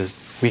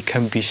arises, we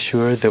can be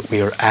sure that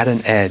we are at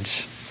an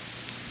edge.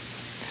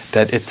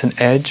 That it's an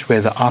edge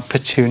where the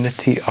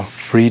opportunity of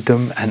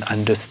freedom and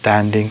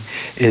understanding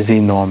is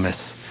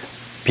enormous.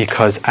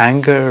 Because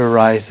anger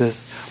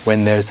arises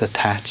when there's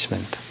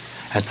attachment.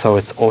 And so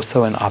it's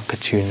also an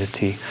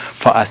opportunity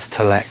for us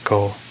to let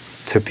go,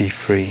 to be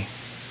free.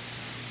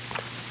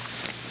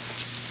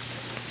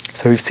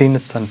 So we've seen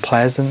it's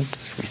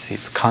unpleasant, we see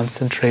it's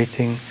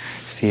concentrating,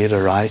 see it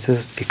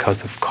arises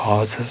because of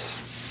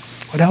causes.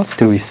 What else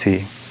do we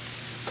see?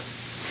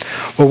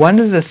 Well, one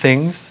of the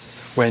things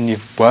when you're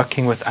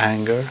working with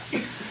anger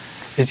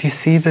is you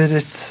see that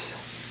it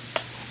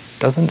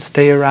doesn't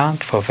stay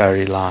around for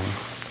very long,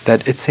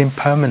 that it's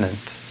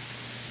impermanent.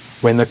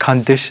 When the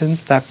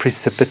conditions that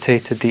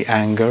precipitated the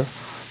anger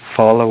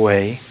fall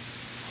away,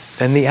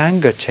 then the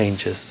anger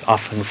changes,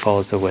 often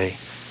falls away.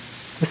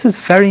 This is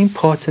very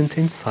important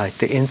insight,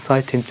 the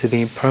insight into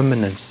the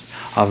impermanence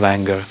of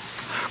anger.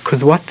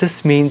 Because what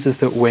this means is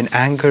that when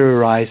anger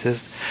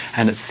arises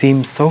and it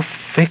seems so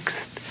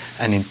fixed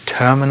and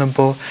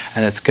interminable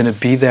and it's going to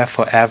be there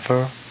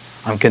forever,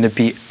 I'm going to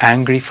be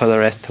angry for the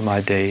rest of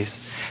my days.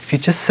 If you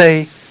just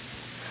say,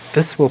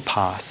 this will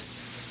pass,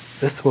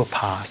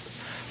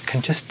 it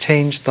can just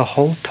change the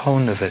whole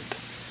tone of it,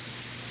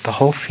 the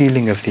whole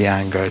feeling of the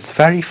anger. It's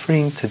very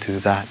freeing to do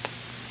that.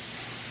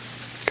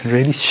 It can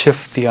really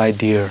shift the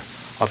idea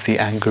of the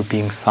anger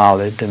being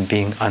solid and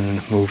being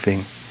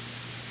unmoving.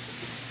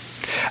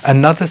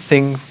 Another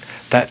thing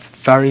that's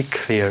very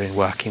clear in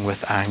working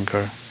with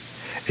anger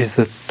is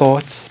that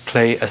thoughts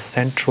play a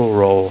central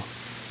role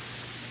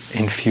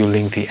in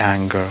fueling the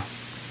anger.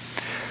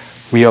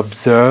 We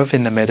observe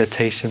in the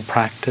meditation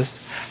practice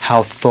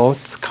how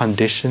thoughts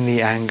condition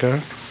the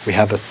anger. We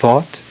have a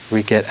thought,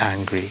 we get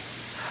angry.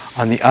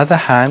 On the other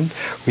hand,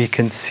 we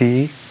can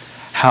see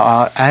how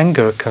our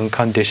anger can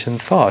condition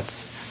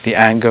thoughts. The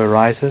anger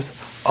arises,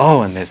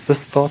 oh, and there's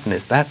this thought and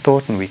there's that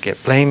thought, and we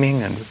get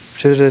blaming and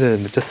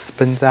it just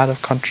spins out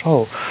of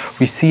control.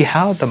 We see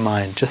how the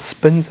mind just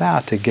spins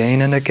out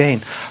again and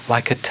again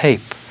like a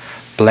tape,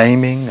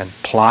 blaming and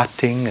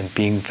plotting and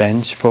being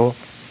vengeful.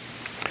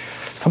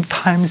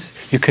 Sometimes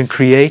you can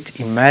create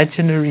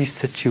imaginary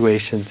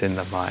situations in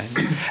the mind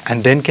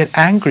and then get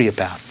angry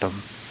about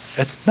them.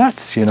 It's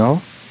nuts, you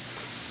know.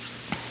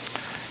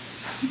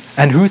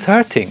 And who's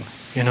hurting,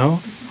 you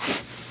know?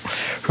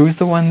 Who's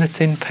the one that's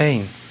in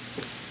pain?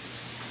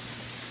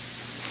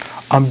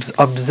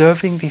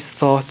 Observing these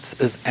thoughts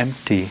as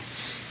empty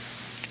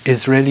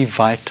is really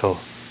vital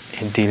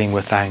in dealing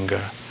with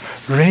anger.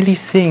 Really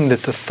seeing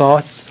that the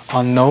thoughts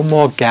are no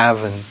more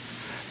Gavin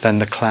than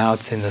the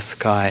clouds in the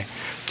sky.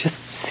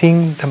 Just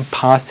seeing them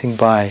passing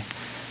by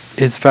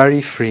is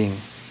very freeing.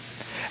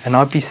 And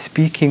I'll be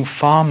speaking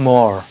far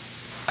more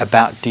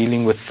about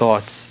dealing with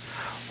thoughts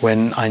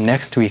when I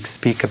next week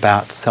speak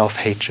about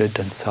self-hatred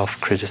and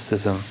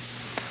self-criticism.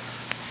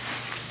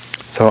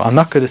 So I'm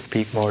not going to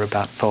speak more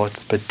about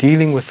thoughts, but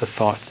dealing with the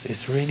thoughts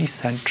is really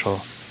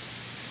central.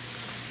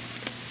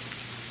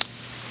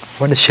 I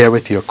want to share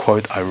with you a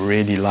quote I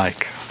really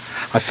like.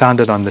 I found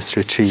it on this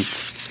retreat.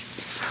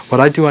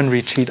 What I do on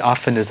retreat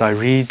often is I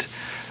read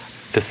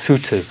the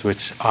suttas,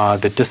 which are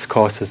the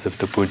discourses of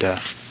the Buddha.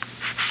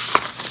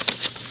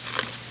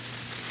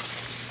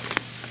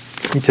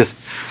 Let me just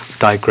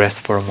digress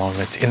for a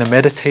moment. In the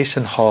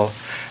meditation hall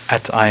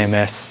at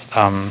IMS,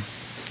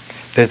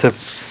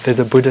 there's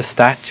a Buddha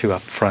statue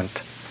up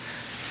front,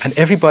 and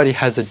everybody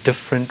has a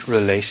different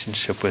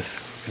relationship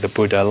with the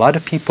Buddha. A lot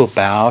of people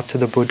bow to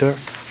the Buddha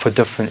for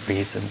different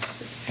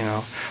reasons. You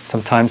know,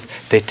 sometimes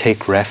they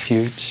take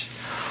refuge,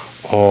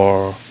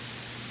 or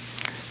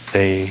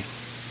they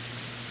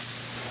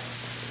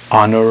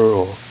honor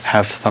or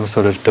have some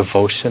sort of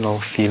devotional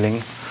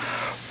feeling.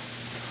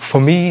 For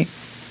me,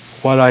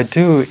 what I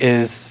do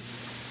is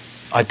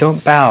I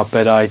don't bow,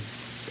 but I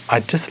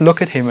just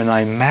look at him and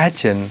I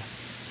imagine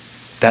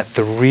that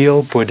the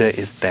real Buddha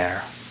is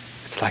there.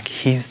 It's like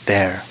he's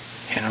there,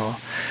 you know.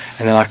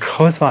 And then I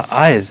close my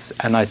eyes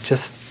and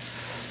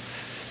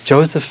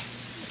Joseph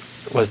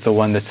was the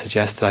one that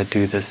suggested I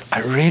do this.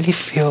 I really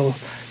feel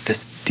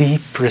this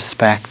deep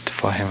respect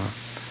for him.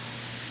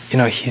 You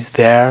know, he's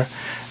there,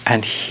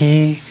 and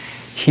he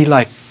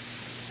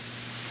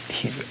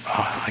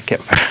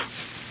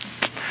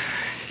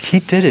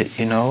did it,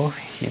 you know.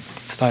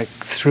 It's like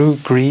through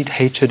greed,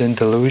 hatred, and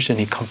delusion,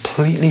 he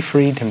completely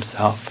freed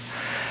himself.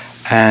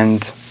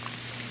 And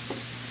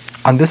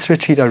on this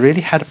retreat, I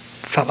really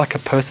felt like a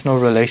personal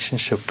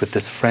relationship with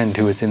this friend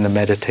who was in the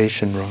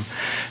meditation room.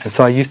 And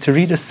so I used to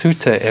read a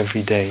sutta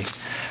every day,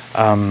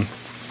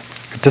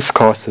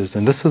 discourses.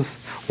 And this was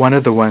one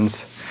of the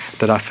ones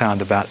that I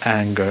found about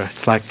anger.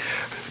 It's like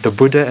the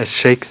Buddha as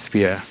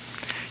Shakespeare.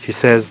 He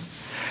says,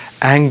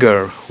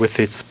 anger with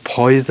its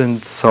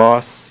poisoned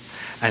sauce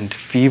and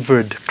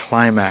fevered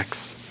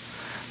climax,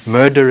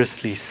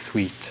 murderously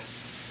sweet,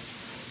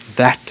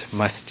 that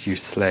must you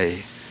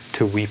slay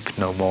to weep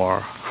no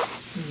more.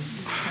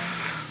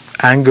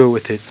 Anger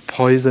with its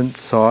poisoned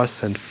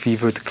sauce and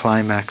fevered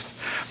climax,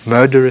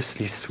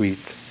 murderously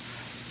sweet,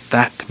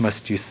 that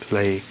must you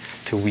slay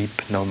to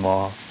weep no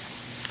more.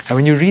 And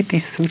when you read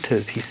these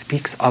suttas, he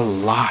speaks a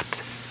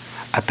lot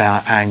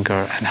about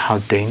anger and how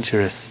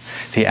dangerous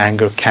the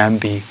anger can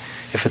be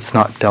if it's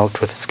not dealt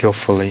with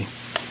skillfully.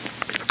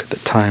 Look at the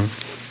time.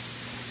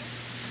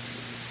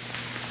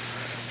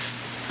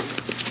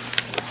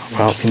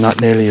 Well, not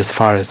nearly as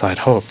far as I'd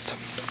hoped.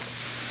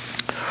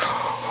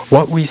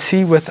 What we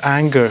see with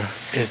anger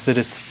is that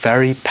it's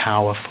very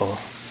powerful.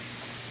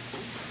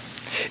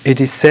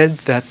 It is said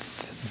that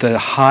the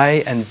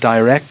high and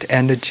direct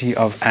energy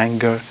of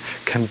anger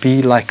can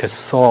be like a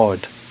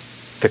sword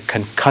that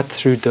can cut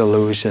through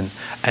delusion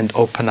and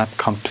open up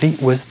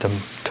complete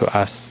wisdom to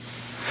us.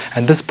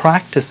 And this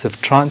practice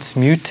of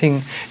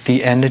transmuting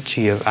the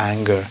energy of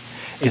anger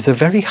is a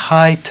very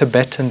high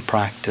Tibetan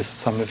practice.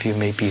 Some of you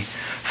may be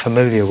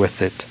familiar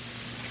with it.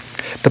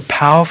 The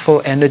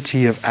powerful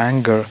energy of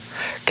anger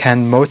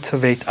can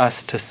motivate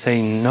us to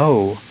say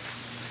no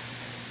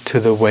to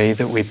the way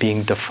that we're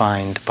being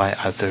defined by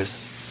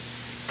others,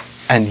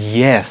 and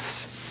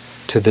yes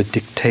to the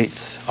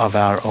dictates of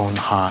our own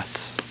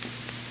hearts,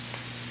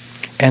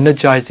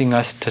 energizing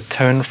us to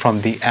turn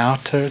from the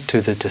outer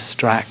to the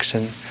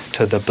distraction,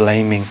 to the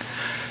blaming,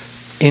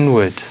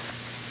 inward,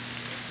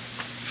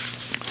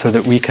 so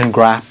that we can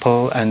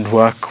grapple and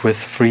work with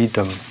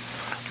freedom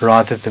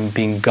rather than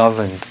being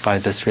governed by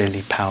this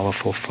really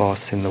powerful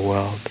force in the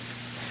world.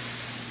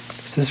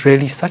 This is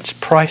really such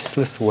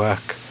priceless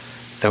work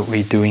that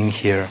we're doing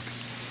here,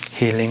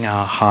 healing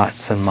our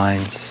hearts and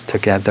minds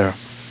together.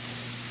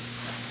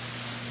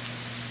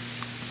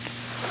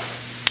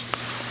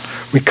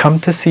 we come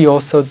to see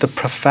also the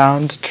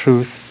profound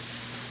truth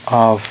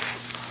of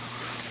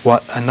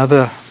what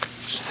another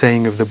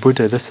saying of the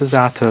Buddha, this is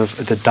out of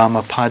the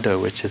Dhammapada,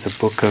 which is a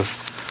book of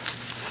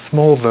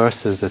small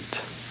verses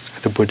that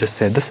the Buddha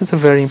said. This is a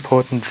very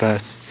important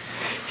verse.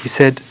 He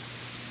said,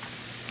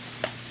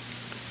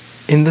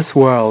 "In this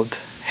world,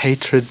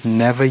 hatred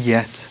never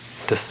yet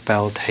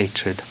dispelled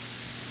hatred.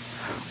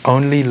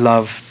 Only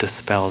love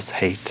dispels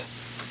hate.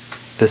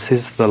 This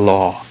is the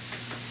law,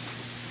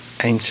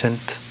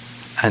 ancient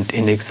and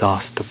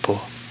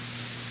inexhaustible.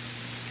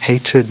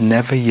 Hatred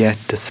never yet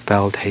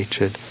dispelled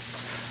hatred.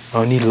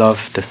 Only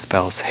love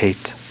dispels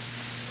hate."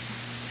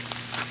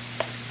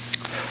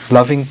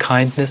 Loving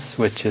kindness,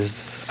 which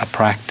is a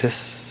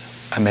practice,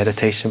 a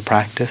meditation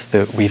practice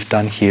that we've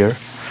done here,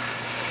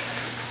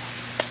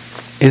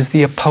 is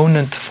the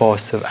opponent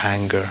force of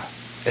anger.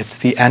 It's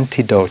the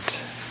antidote.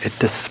 It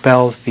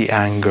dispels the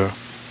anger.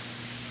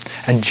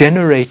 And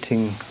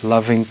generating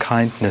loving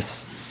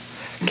kindness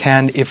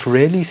can, if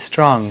really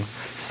strong,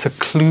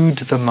 seclude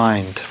the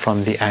mind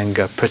from the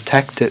anger,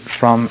 protect it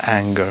from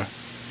anger.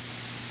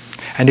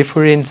 And if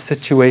we're in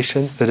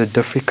situations that are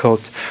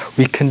difficult,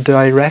 we can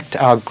direct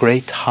our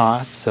great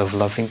hearts of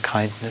loving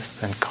kindness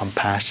and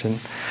compassion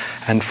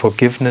and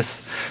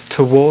forgiveness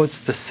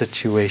towards the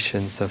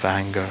situations of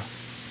anger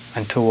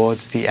and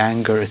towards the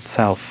anger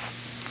itself,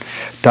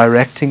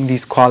 directing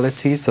these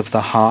qualities of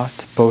the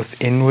heart both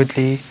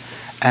inwardly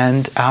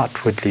and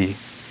outwardly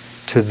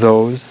to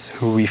those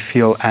who we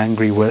feel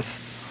angry with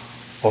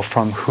or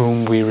from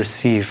whom we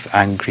receive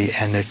angry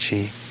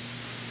energy.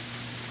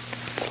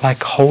 It's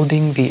like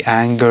holding the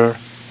anger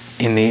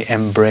in the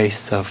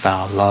embrace of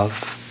our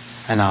love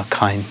and our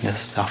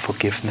kindness, our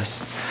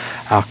forgiveness,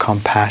 our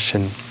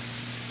compassion.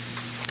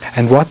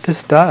 And what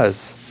this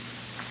does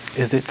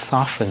is it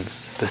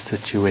softens the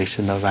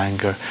situation of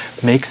anger,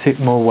 makes it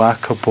more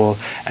workable,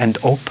 and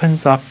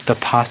opens up the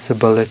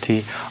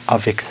possibility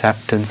of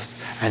acceptance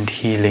and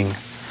healing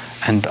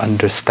and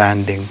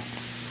understanding.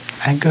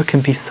 Anger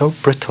can be so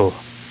brittle.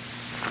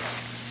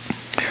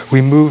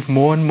 We move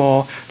more and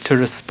more to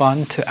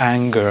respond to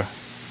anger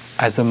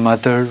as a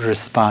mother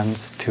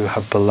responds to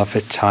her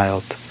beloved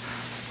child,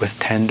 with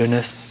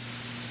tenderness,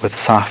 with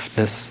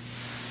softness,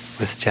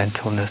 with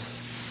gentleness,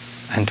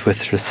 and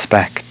with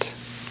respect.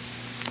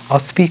 I'll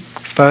speak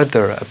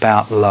further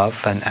about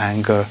love and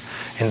anger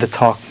in the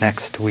talk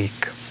next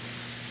week.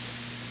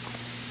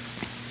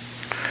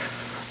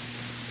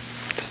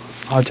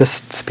 I'll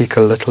just speak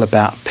a little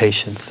about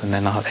patience and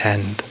then I'll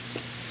end.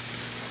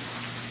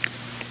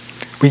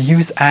 We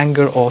use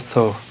anger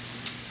also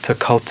to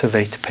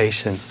cultivate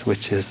patience,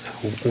 which is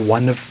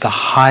one of the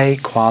high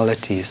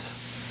qualities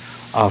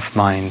of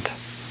mind.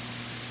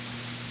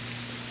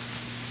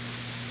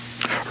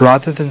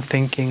 Rather than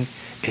thinking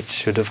it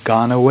should have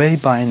gone away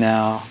by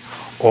now,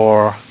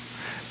 or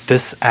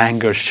this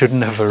anger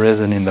shouldn't have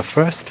arisen in the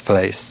first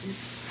place,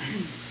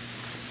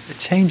 it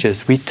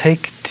changes. We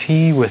take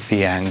tea with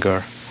the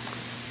anger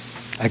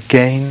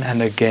again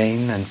and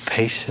again and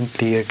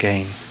patiently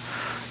again.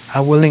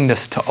 Our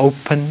willingness to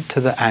open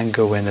to the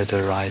anger when it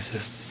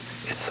arises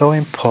is so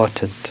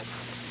important.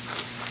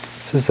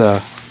 This is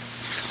a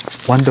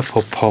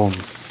wonderful poem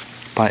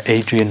by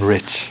Adrienne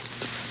Rich.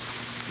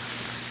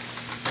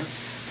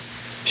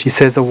 She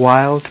says, "A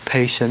wild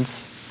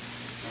patience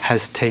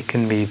has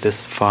taken me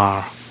this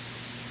far,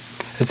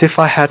 as if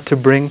I had to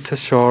bring to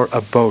shore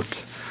a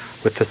boat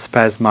with a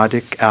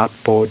spasmodic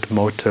outboard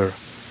motor,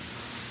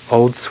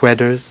 old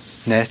sweaters,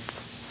 nets,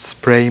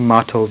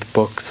 spray-mottled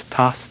books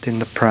tossed in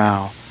the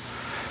prow,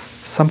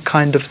 some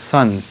kind of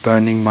sun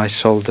burning my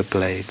shoulder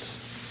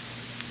blades,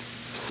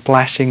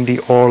 splashing the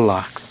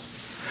oarlocks,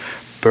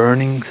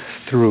 burning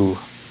through.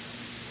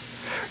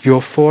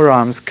 Your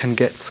forearms can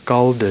get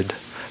scalded,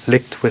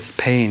 licked with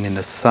pain in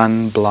a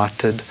sun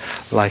blotted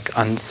like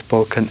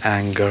unspoken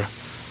anger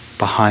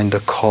behind a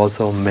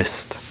causal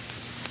mist.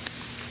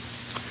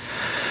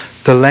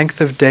 The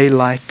length of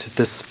daylight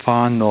this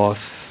far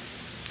north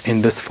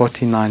in this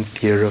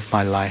 49th year of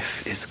my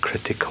life is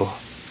critical.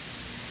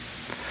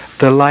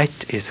 The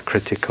light is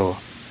critical.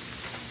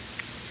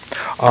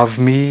 Of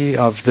me,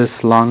 of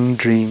this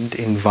long-dreamed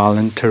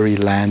involuntary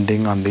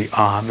landing on the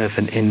arm of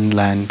an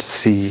inland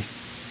sea.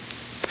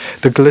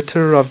 The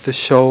glitter of the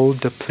shoal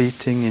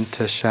depleting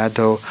into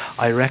shadow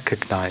I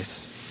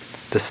recognize.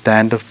 The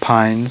stand of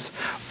pines,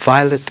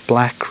 violet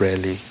black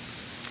really,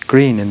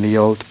 green in the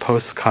old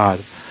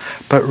postcard,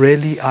 but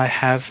really I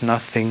have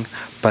nothing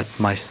but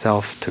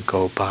myself to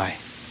go by.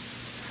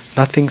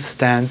 Nothing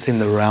stands in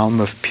the realm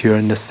of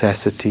pure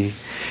necessity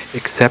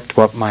except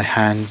what my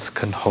hands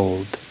can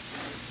hold.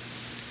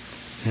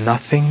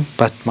 Nothing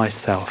but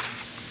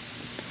myself.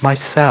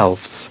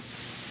 Myselves.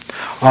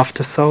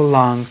 After so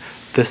long,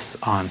 this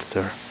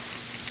answer.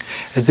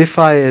 As if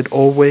I had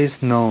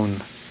always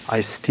known,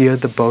 I steer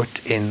the boat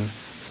in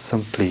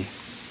simply.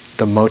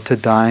 The motor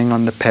dying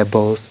on the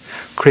pebbles,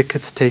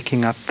 crickets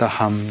taking up the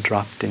hum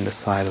dropped in the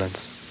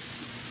silence.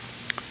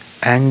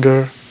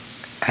 Anger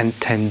and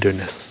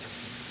tenderness.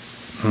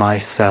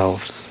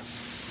 Myselves.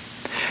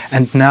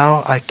 And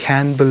now I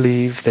can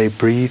believe they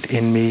breathe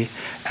in me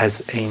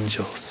as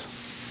angels,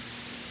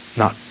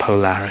 not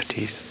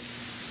polarities.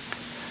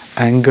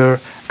 Anger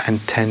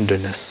and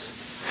tenderness,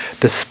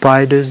 the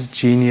spider's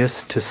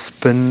genius to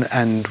spin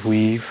and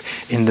weave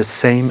in the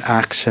same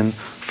action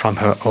from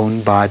her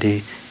own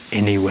body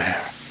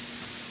anywhere,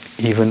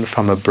 even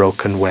from a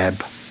broken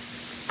web.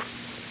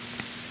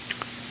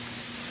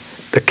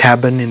 The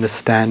cabin in the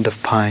stand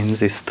of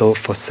pines is still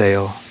for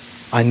sale.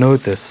 I know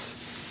this.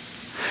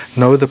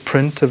 Know the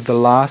print of the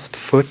last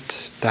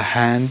foot, the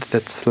hand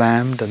that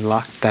slammed and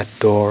locked that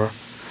door,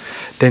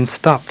 then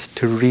stopped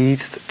to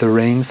wreathe the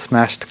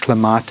rain-smashed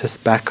clematis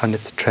back on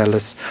its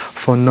trellis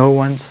for no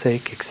one's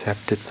sake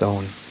except its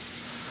own.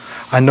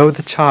 I know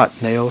the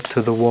chart nailed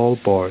to the wall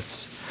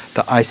boards,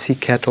 the icy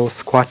kettle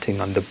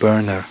squatting on the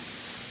burner.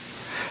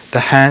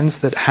 The hands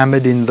that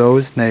hammered in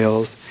those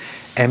nails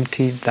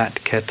emptied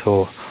that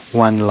kettle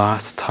one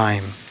last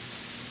time.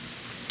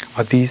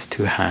 Are these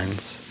two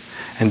hands,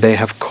 and they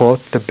have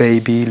caught the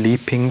baby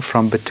leaping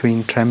from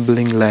between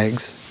trembling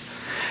legs,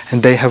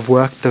 and they have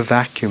worked the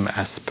vacuum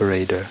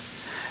aspirator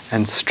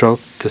and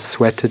stroked the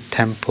sweated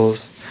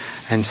temples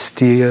and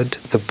steered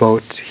the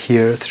boat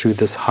here through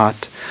this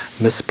hot,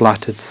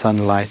 misblotted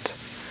sunlight,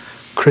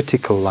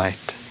 critical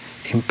light,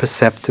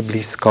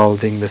 imperceptibly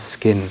scalding the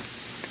skin.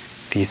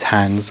 These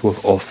hands will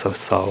also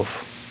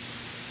solve.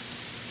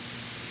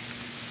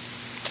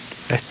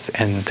 Let's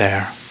end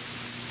there.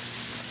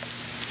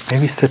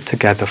 Maybe sit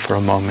together for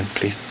a moment,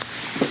 please.